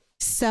will.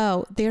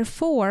 So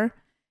therefore,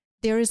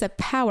 there is a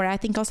power. I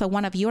think also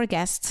one of your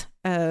guests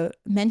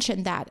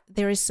mentioned that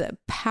there is a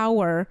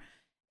power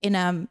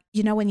in,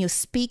 when you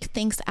speak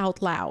things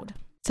out loud.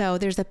 So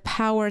there's a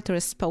power to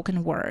a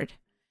spoken word.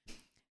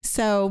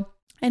 So,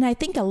 and I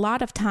think a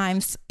lot of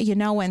times,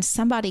 when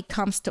somebody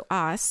comes to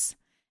us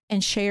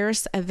and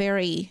shares a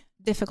very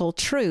difficult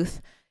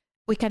truth,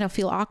 we kind of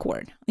feel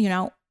awkward.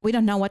 We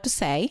don't know what to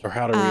say. Or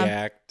how to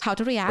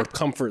react. Or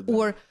comfort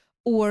them.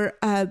 Or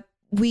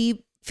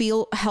we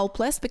feel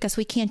helpless because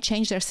we can't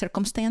change their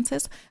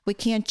circumstances. We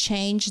can't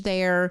change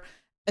their,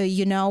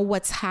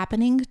 what's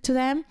happening to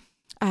them.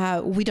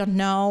 We don't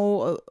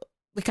know.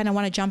 We kind of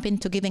want to jump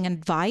into giving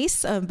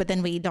advice, but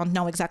then we don't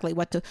know exactly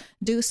what to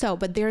do. So,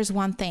 but there's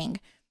one thing.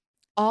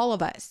 All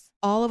of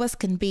us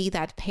can be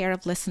that pair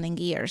of listening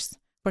ears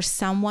for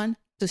someone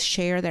to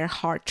share their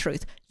heart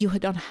truth. You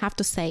don't have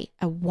to say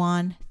a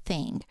one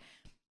thing.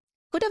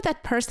 Could have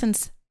that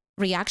person's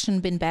reaction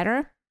been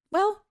better?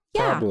 Well,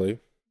 yeah. Probably.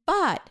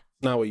 But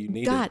not what you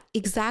needed. God,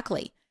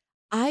 exactly.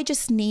 I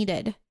just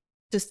needed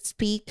to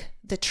speak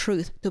the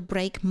truth, to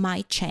break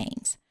my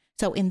chains.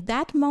 So in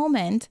that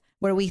moment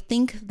where we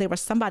think there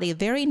was somebody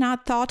very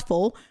not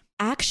thoughtful,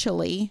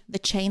 actually the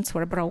chains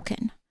were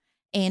broken.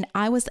 And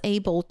I was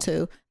able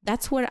to,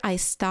 that's where I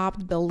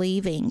stopped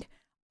believing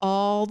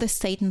all the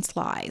Satan's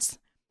lies,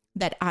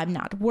 that I'm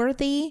not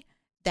worthy,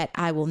 that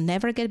I will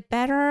never get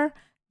better,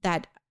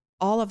 that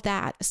all of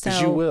that. So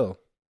 'cause you will.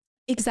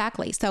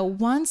 Exactly. So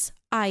once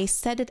I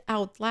said it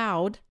out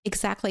loud,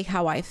 exactly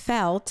how I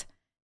felt,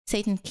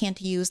 Satan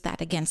can't use that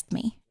against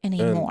me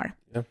anymore.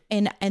 Yeah.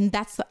 And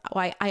that's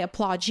why I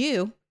applaud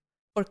you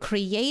for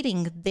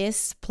creating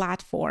this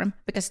platform,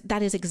 because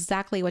that is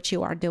exactly what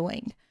you are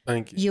doing.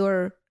 Thank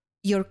you.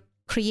 You're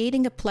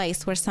creating a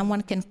place where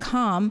someone can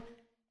come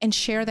and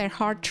share their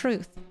hard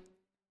truth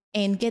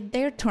and get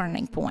their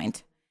turning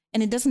point.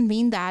 And it doesn't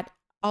mean that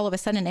all of a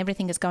sudden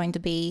everything is going to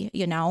be,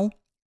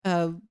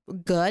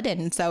 good.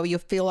 And so you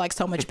feel like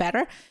so much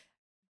better.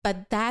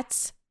 But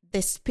that's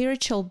the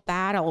spiritual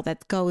battle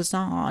that goes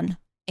on,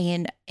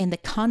 and the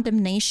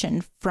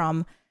condemnation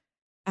from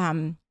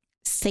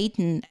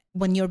Satan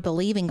when you're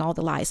believing all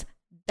the lies.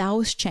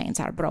 Those chains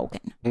are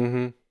broken.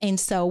 Mm-hmm. And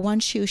so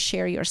once you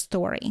share your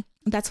story,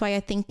 that's why I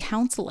think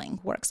counseling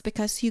works,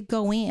 because you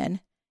go in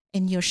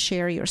and you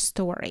share your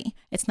story.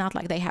 It's not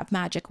like they have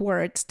magic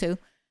words to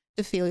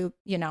feel,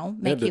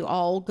 make you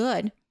all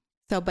good.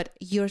 So, but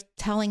you're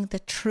telling the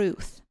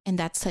truth, and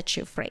that sets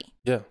you free.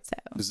 Yeah. So,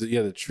 because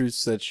the truth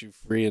sets you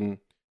free, and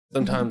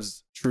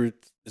sometimes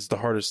truth is the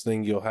hardest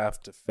thing you'll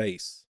have to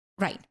face.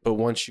 Right. But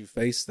once you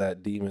face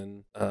that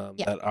demon,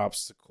 that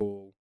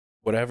obstacle,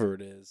 whatever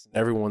it is,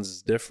 everyone's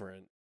is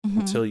different.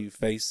 Until you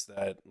face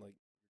that, like,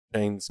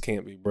 chains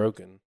can't be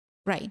broken.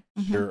 Right.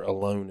 You're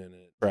alone in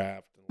it,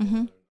 trapped.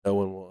 And no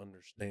one will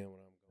understand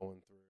what I'm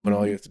going through. But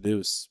all you have to do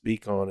is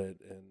speak on it,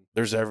 and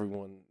there's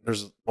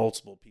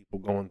multiple people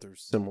going through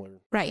similar.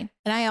 Right.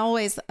 And I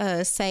always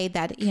say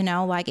that,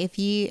 like if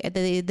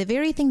the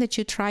very thing that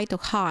you try to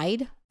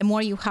hide, the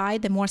more you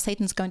hide, the more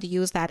Satan's going to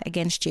use that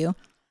against you.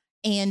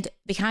 And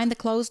behind the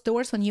closed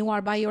doors, when you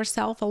are by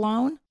yourself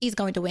alone, he's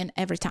going to win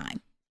every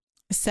time.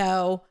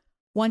 So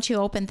once you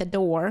open the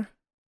door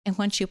and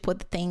once you put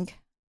the thing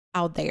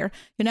out there,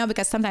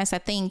 because sometimes I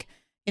think,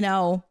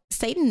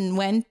 Satan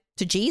went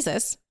to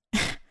Jesus.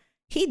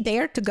 He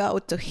dared to go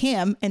to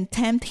him and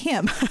tempt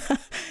him,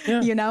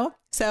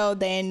 So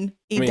then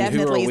he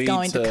definitely is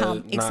going to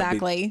come.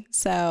 Exactly.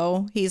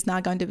 So he's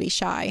not going to be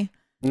shy.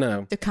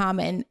 No. To come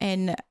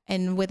and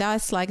with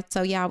us, like,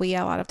 so yeah,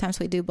 a lot of times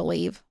we do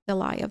believe the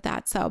lie of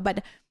that. So,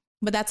 but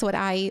that's what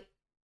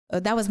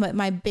that was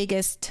my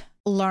biggest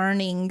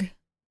learning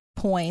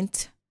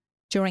point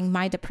during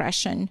my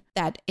depression,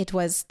 that it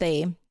was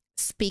the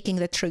speaking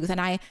the truth.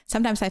 And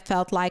sometimes I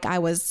felt like I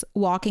was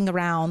walking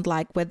around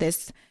like with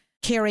this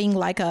carrying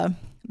like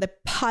the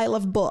pile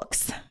of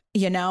books,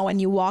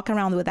 and you walk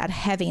around with that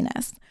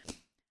heaviness.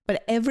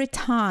 But every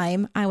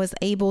time I was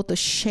able to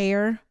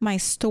share my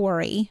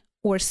story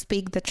or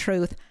speak the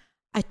truth,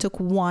 I took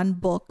one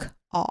book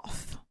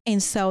off.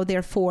 And so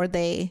therefore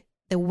the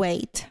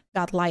weight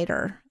got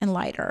lighter and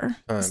lighter.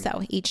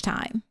 So each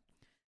time.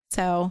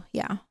 So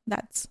yeah,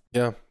 that's.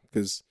 Yeah,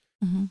 because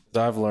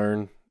I've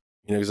learned,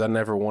 because I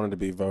never wanted to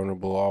be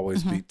vulnerable,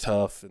 always be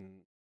tough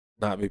and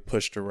not be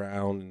pushed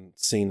around and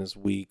seen as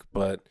weak.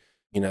 But,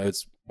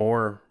 it's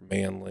more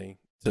manly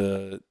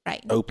to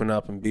open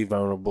up and be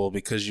vulnerable,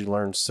 because you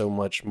learn so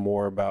much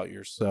more about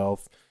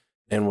yourself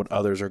and what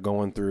others are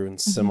going through in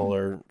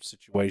similar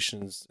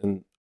situations,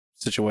 and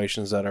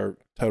situations that are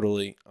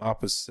totally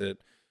opposite.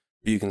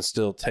 You can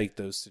still take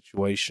those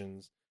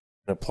situations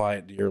and apply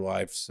it to your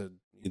life. So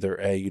either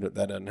A, that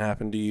doesn't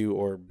happen to you,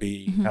 or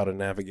B, how to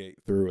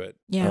navigate through it.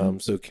 Yeah.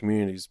 So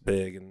community's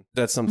big, and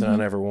that's something I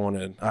never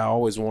wanted. I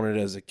always wanted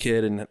as a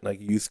kid in like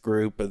youth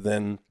group, but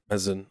then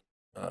as an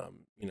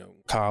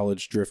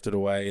college drifted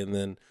away, and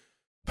then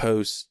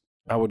post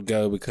I would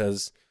go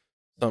because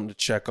something to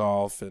check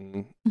off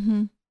and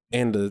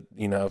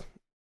to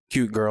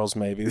cute girls,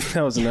 maybe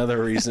that was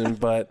another reason,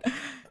 but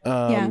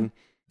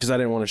because I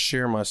didn't want to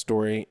share my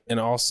story. And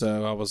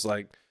also I was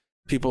like,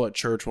 people at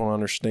church won't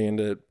understand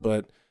it,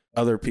 but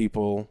other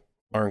people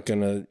aren't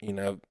gonna,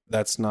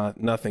 that's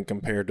nothing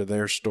compared to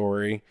their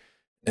story.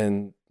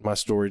 And my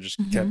story just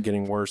kept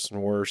getting worse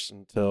and worse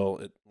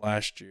until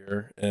last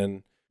year.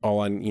 And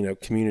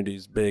community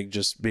is big,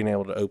 just being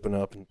able to open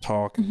up and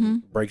talk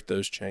and break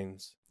those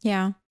chains.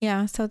 Yeah.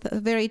 Yeah. So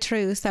very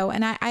true. So,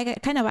 and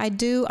I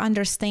do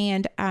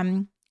understand,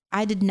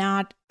 I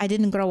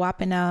didn't grow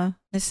up in a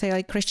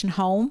necessarily Christian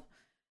home.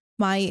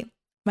 My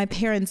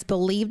parents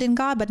believed in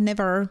God, but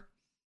never,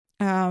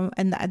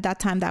 and at that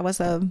time that was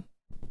a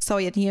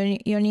Soviet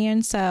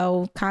Union.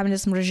 So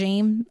communism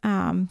regime,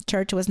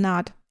 church was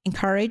not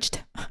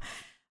encouraged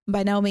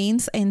by no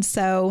means. And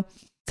so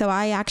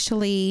I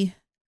actually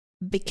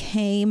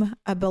became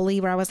a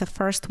believer. I was the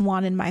first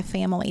one in my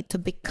family to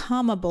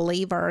become a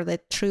believer, the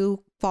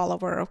true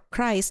follower of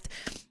Christ.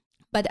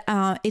 But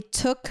it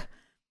took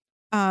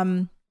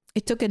an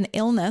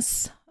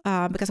illness,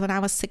 because when I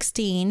was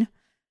 16,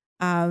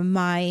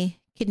 my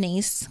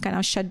kidneys kind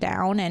of shut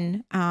down,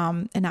 and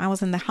I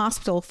was in the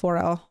hospital for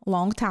a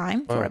long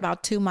time, for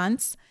about 2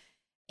 months.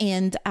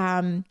 And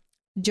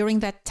during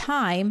that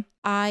time,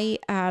 I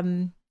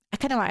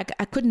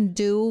couldn't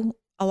do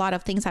a lot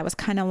of things. I was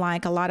kind of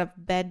like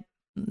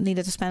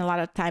needed to spend a lot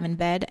of time in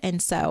bed.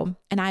 And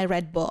I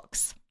read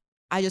books.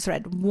 I just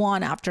read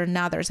one after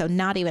another. So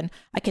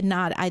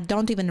I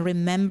don't even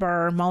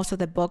remember most of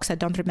the books. I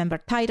don't remember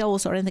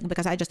titles or anything,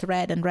 because I just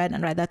read and read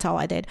and read. That's all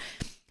I did.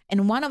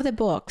 And one of the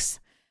books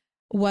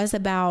was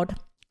it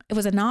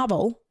was a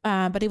novel,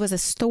 but it was a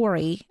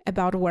story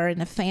about where in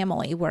a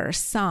family where a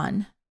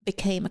son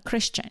became a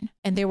Christian,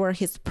 and there were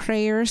his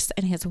prayers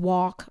and his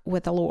walk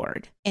with the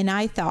Lord. And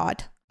I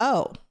thought,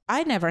 oh,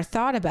 I never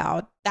thought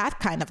about that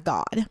kind of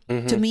God.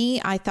 To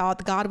me, I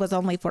thought God was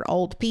only for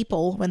old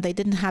people when they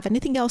didn't have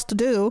anything else to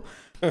do.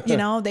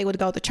 They would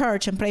go to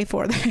church and pray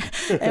for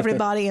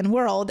everybody in the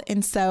world.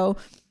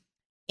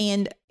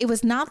 And it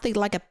was not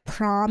like a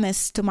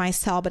promise to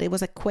myself, but it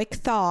was a quick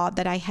thought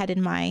that I had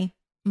in my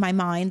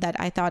mind, that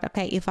I thought,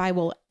 okay, if I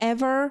will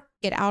ever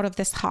get out of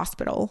this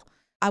hospital,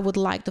 I would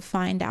like to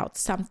find out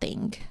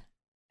something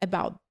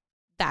about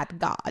that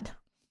God.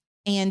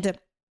 And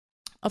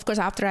of course,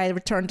 after I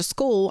returned to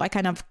school, I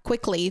kind of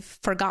quickly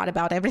forgot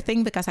about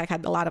everything, because I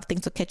had a lot of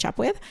things to catch up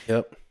with.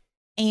 Yep.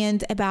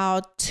 And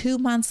about 2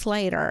 months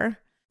later,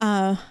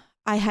 I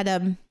had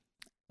a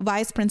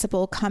vice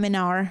principal come in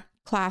our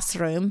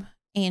classroom,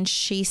 and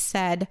she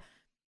said,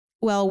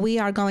 well, we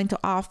are going to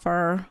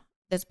offer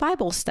this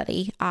Bible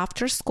study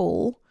after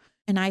school.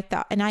 And I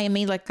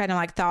immediately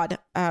thought,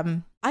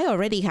 I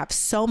already have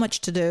so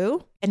much to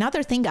do.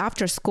 Another thing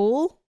after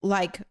school,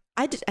 I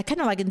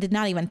kind of did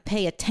not even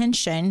pay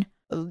attention,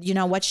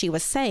 what she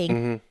was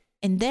saying.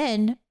 And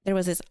then there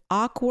was this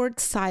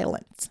awkward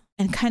silence,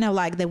 and kind of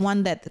like the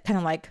one that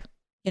kind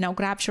of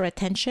grabs your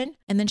attention.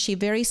 And then she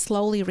very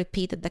slowly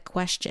repeated the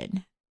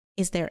question,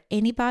 is there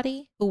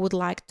anybody who would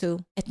like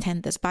to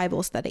attend this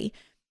Bible study?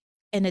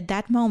 And at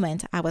that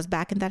moment, I was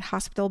back in that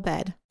hospital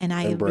bed, and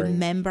I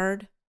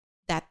remembered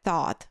that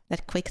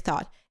quick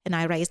thought. And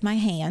I raised my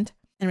hand.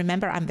 And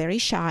remember, I'm very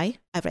shy.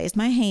 I raised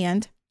my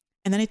hand.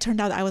 And then it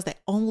turned out I was the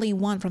only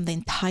one from the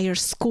entire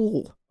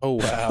school. Oh,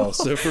 wow.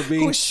 So for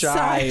being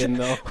shy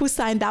who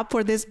signed up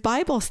for this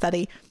Bible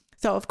study.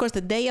 So of course,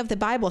 the day of the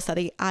Bible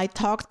study, I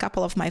talked a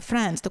couple of my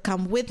friends to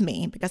come with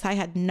me, because I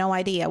had no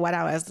idea what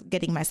I was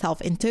getting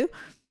myself into.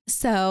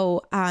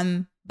 So,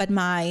 but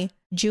my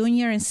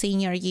junior and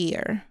senior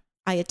year,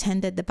 I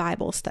attended the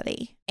Bible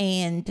study,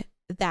 and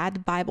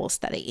that Bible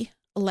study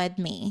led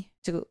me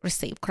to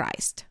receive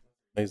Christ.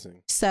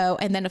 Amazing. So,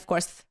 and then of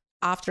course,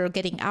 after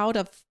getting out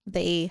of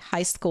the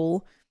high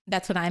school,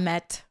 that's when I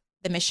met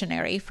the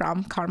missionary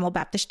from Carmel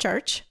Baptist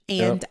Church.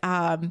 And,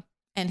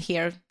 and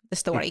here the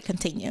story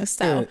continues.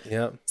 So,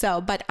 yeah.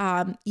 but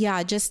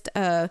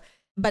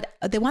but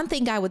the one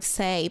thing I would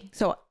say,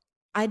 so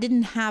I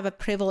didn't have a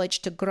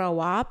privilege to grow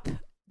up.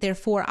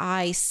 Therefore,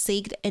 I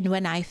seeked, and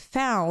when I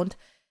found,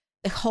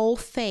 the whole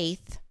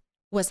faith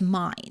was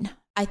mine.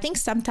 I think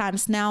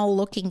sometimes now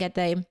looking at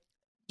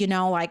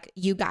like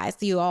you guys,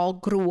 you all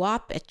grew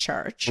up at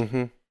church.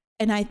 Mm-hmm.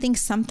 And I think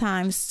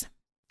sometimes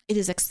it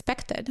is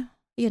expected,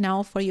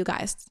 for you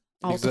guys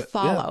all to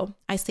follow. Yeah.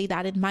 I see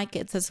that in my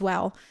kids as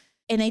well.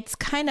 And it's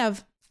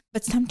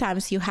but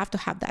sometimes you have to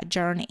have that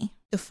journey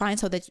to find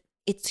so that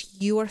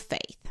it's your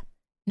faith,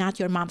 not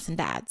your mom's and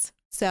dad's.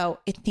 So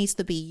it needs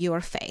to be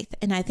your faith.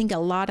 And I think a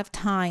lot of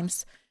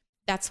times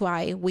that's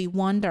why we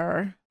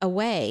wander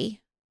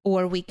away,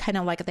 or we kind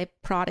of like the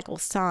prodigal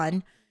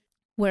son,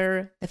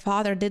 where the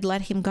father did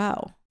let him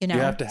go. You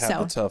have to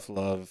have the tough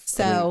love.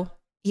 So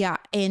yeah,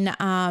 and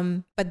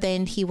but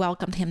then he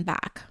welcomed him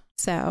back.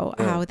 So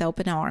with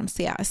open arms.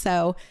 Yeah.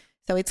 So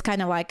it's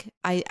kind of like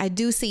I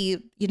do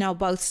see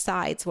both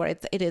sides, where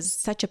it is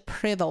such a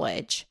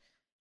privilege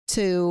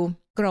to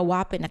grow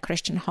up in a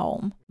Christian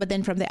home. But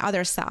then from the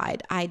other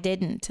side, I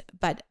didn't.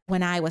 But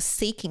when I was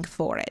seeking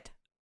for it,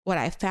 what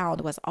I found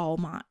was all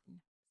mine.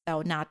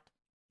 So not,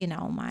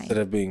 my... Instead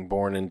of being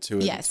born into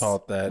it, yes.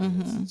 Taught that,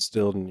 it's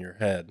instilled in your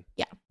head.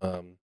 Yeah.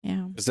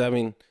 Yeah.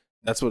 Because,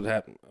 that's what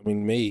happened.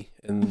 Me,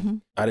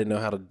 and I didn't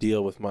know how to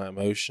deal with my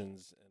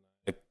emotions.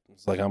 And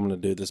it's like, I'm going to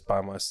do this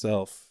by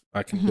myself.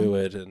 I can do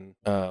it. And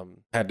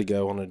had to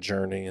go on a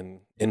journey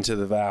and into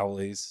the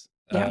valleys.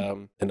 Yeah.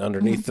 And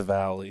underneath the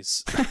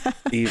valleys,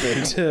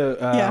 even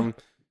to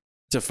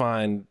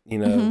find,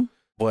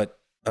 what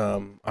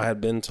I had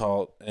been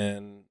taught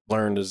and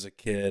learned as a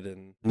kid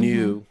and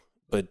knew,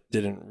 but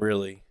didn't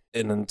really,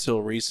 and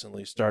until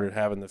recently started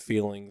having the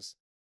feelings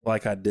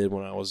like I did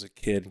when I was a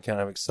kid, and kind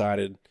of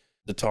excited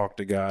to talk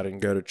to God and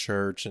go to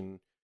church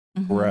and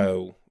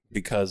grow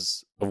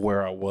because of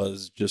where I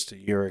was just a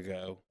year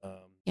ago.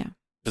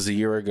 Because a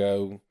year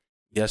ago,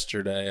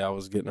 yesterday, I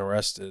was getting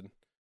arrested.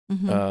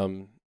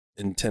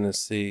 In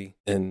Tennessee,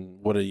 and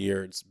what a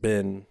year it's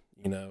been,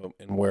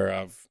 and where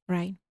I've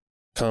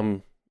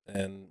come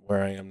and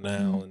where I am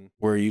now, and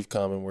where you've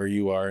come and where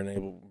you are,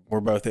 and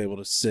we're both able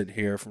to sit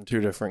here from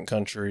two different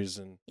countries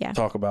and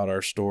talk about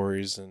our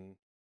stories and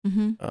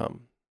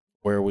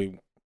where we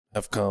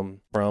have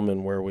come from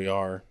and where we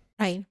are.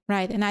 Right.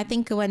 And I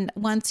think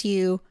once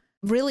you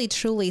really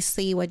truly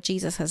see what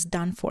Jesus has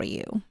done for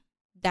you,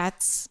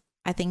 that's,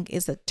 I think,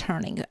 is the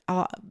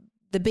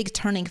big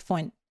turning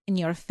point in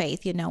your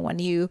faith, when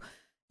you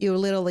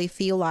literally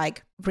feel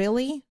like,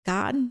 really,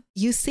 God,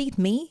 you see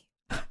me?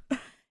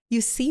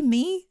 You see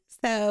me?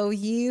 So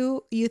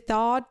you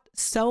thought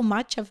so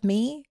much of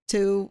me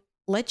to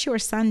let your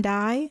son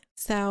die?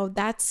 So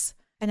that's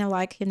kind of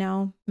like,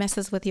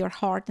 messes with your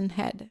heart and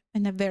head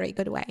in a very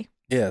good way.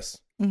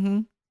 Yes.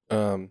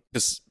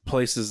 Just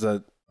places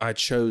that I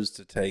chose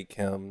to take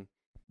him.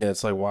 Yeah,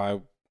 it's like, why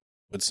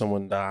would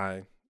someone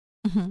die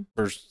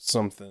for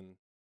something?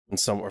 And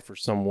somewhere for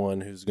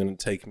someone who's going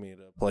to take me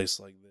to a place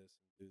like this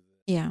and do this.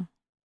 Yeah.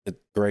 It's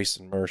grace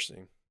and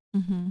mercy.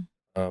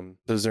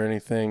 Is there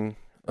anything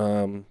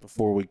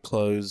before we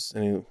close?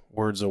 Any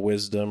words of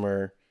wisdom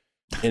or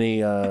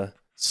any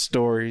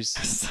stories?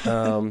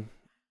 Story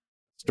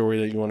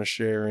that you want to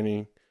share?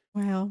 Any?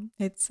 Well,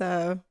 it's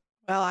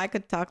I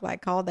could talk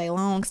like all day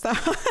long. So,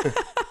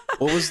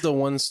 what was the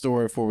one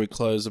story before we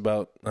close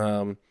about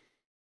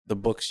the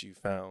books you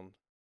found?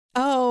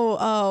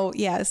 Oh,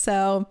 yeah.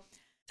 So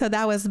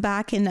that was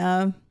back in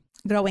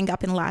growing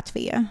up in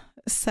Latvia.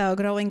 So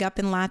during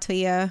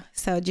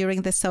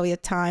the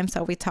Soviet time,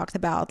 so we talked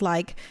about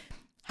like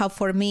how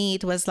for me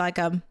it was like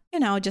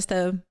just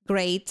a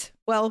great,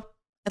 well,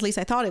 at least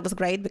I thought it was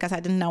great because I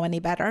didn't know any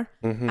better.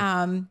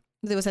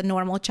 There was a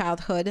normal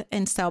childhood.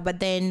 And so, but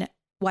then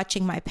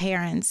watching my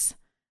parents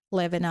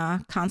live in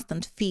a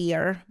constant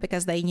fear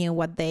because they knew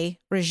what the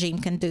regime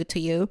can do to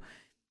you.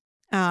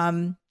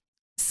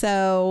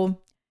 So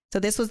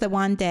this was the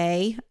one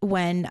day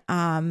when,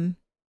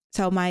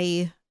 so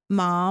my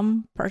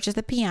mom purchased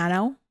a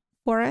piano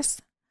for us,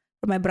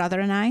 for my brother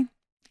and I,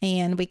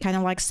 and we kind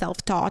of like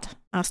self-taught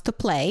us to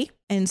play.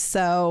 And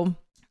so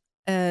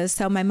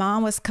my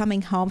mom was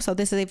coming home. So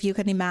this is, if you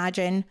can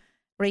imagine,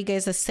 Riga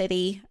is a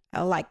city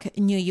like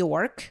New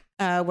York,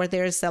 where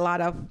there's a lot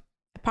of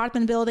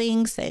apartment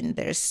buildings and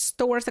there's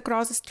stores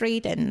across the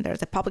street and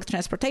there's a public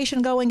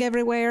transportation going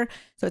everywhere.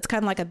 So it's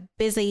kind of like a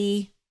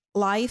busy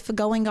life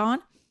going on.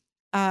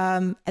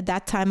 At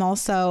that time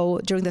also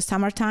during the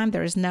summertime,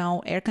 there is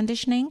no air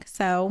conditioning.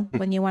 So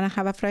when you want to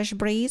have a fresh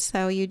breeze,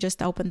 so you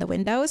just open the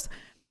windows.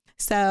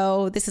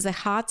 So this is a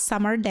hot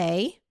summer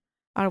day.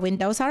 Our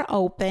windows are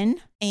open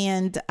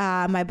and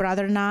my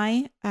brother and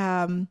I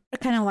are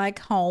kind of like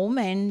home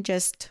and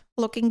just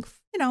looking,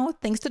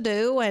 things to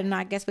do. And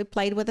I guess we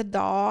played with a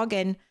dog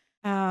and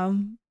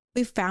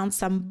we found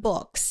some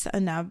books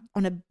on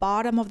the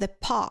bottom of the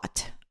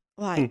pot,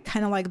 like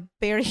kind of like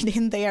buried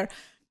in there,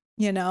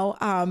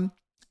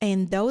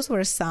 and those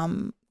were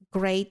some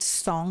great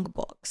song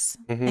books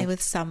and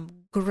with some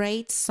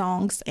great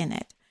songs in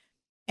it.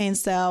 And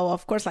so,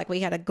 of course, like we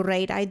had a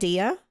great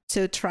idea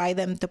to try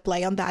them to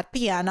play on that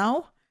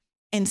piano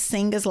and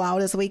sing as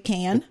loud as we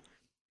can.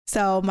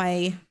 So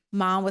my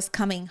mom was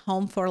coming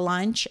home for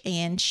lunch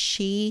and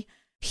she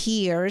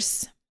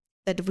hears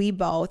that we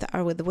both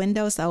are with the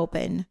windows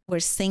open. We're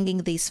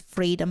singing these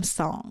freedom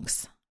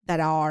songs that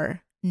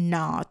are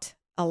not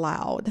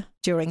allowed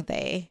during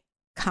the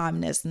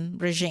communism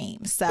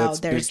regime. So That's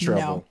there's big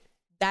trouble.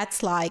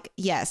 that's like,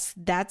 yes,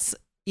 that's,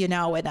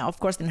 and of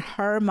course in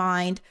her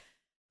mind,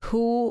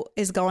 who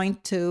is going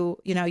to,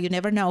 you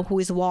never know who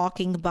is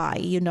walking by,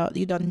 you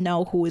don't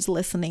know who is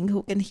listening,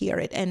 who can hear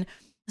it. And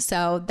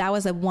so that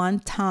was a one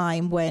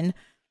time when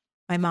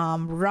my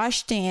mom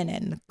rushed in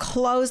and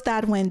closed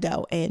that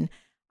window. And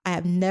I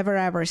have never,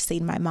 ever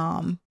seen my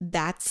mom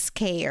that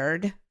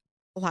scared,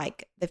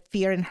 like the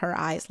fear in her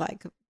eyes,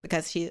 like,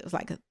 because she was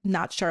like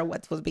not sure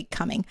what was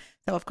becoming.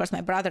 So of course,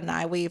 my brother and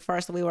I, we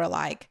were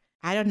like,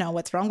 I don't know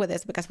what's wrong with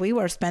this, because we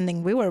were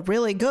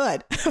really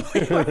good.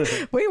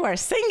 we were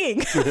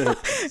singing and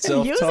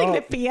using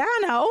the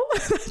piano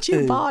that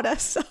you bought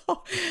us. So,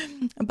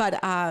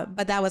 but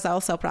that was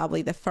also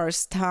probably the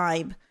first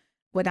time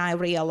when I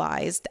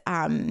realized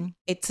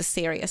it's a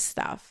serious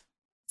stuff.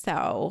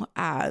 So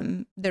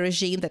the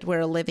regime that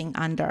we're living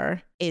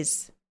under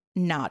is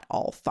not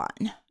all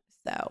fun.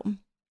 So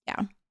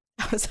yeah,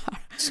 that was hard.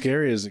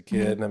 Scary as a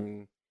kid. Mm-hmm. I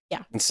mean,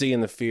 yeah. And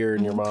seeing the fear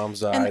in your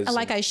mom's eyes. And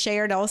like I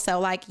shared also,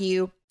 like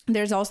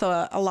there's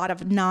also a lot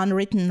of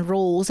non-written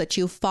rules that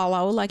you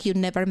follow. Like you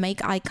never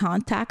make eye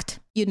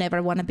contact. You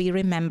never want to be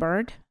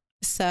remembered.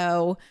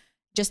 So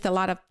just a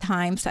lot of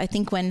times, I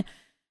think when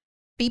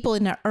people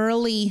in the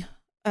early,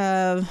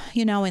 in kind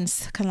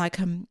of like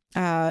in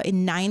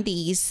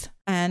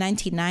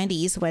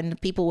 1990s, when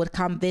people would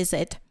come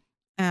visit,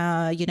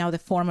 the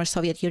former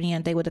Soviet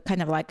Union, they would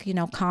kind of like,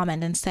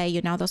 comment and say,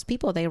 those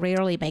people, they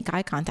rarely make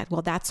eye contact.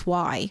 Well, that's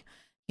why,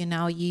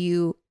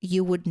 you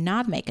would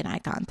not make an eye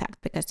contact,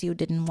 because you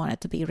didn't want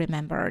it to be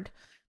remembered.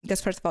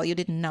 Because first of all, you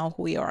didn't know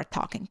who you are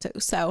talking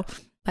to. So,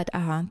 but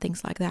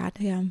things like that.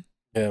 Yeah.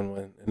 Yeah.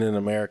 And in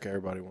America,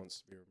 everybody wants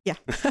to be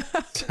remembered. Yeah.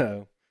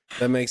 So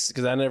that makes,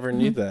 because I never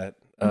knew that.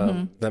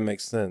 That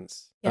makes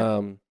sense.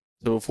 Yeah.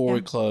 So before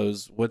we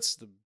close, what's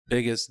the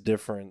biggest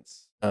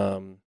difference,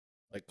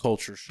 like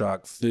culture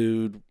shock,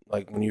 food,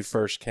 like when you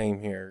first came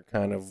here,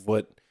 kind of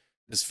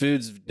because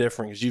food's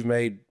different, because you've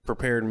made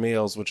prepared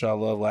meals, which I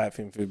love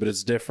Latvian food, but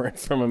it's different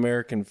from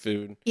American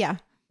food. Yeah.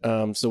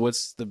 So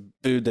what's the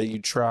food that you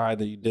tried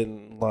that you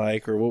didn't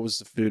like, or what was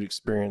the food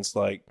experience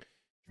like?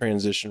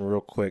 Transition real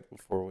quick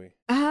before we.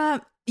 I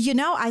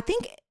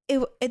think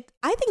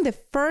I think the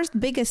first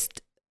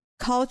biggest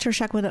culture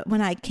shock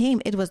when I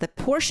came, it was the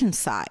portion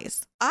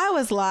size. I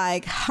was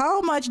like, how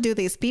much do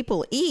these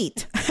people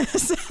eat?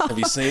 Have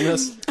you seen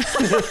this?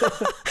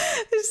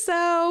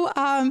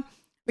 So,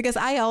 because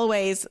I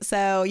always,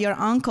 your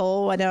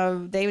uncle,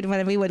 David,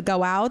 when we would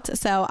go out,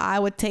 so I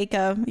would take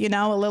a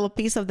little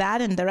piece of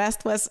that, and the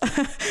rest was,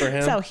 for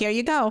him. So here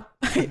you go.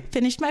 I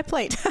finished my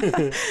plate.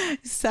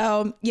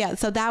 So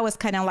that was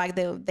kind of like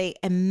the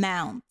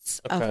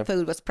amount of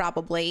food was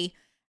probably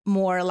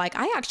more like,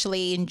 I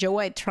actually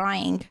enjoyed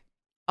trying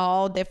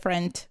all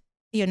different,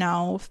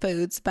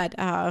 foods, but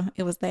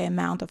it was the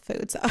amount of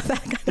food. So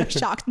that kind of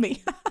shocked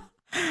me.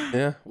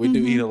 Yeah, we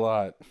do eat a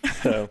lot.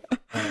 So,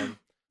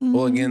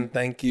 well, again,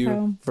 thank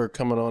you for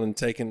coming on and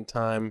taking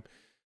time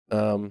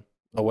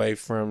away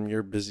from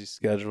your busy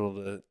schedule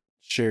to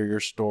share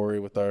your story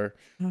with our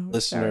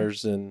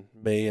listeners and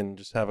me, and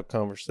just have a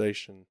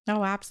conversation.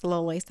 Oh,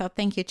 absolutely. So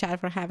thank you,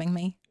 Chad, for having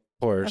me. Of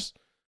course.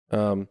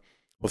 Well,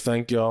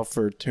 thank you all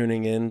for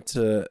tuning in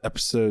to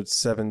episode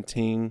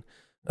 17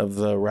 of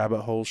the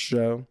Rabbit Hole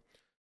Show.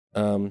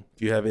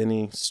 If you have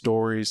any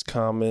stories,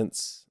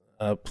 comments,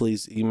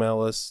 please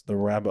email us, the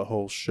Rabbit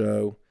Hole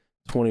Show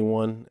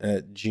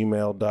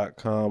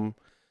 21@gmail.com,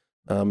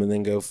 and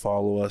then go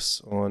follow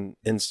us on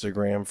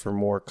Instagram for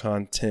more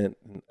content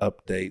and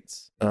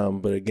updates.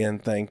 But again,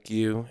 thank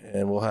you,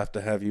 and we'll have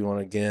to have you on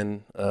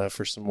again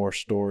for some more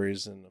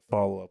stories and a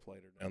follow-up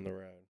later down the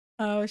road.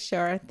 Oh,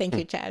 sure. Thank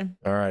you, Chad.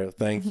 All right. Well,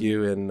 thank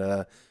you,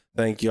 and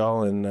thank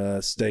y'all,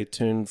 and stay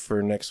tuned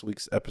for next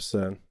week's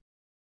episode.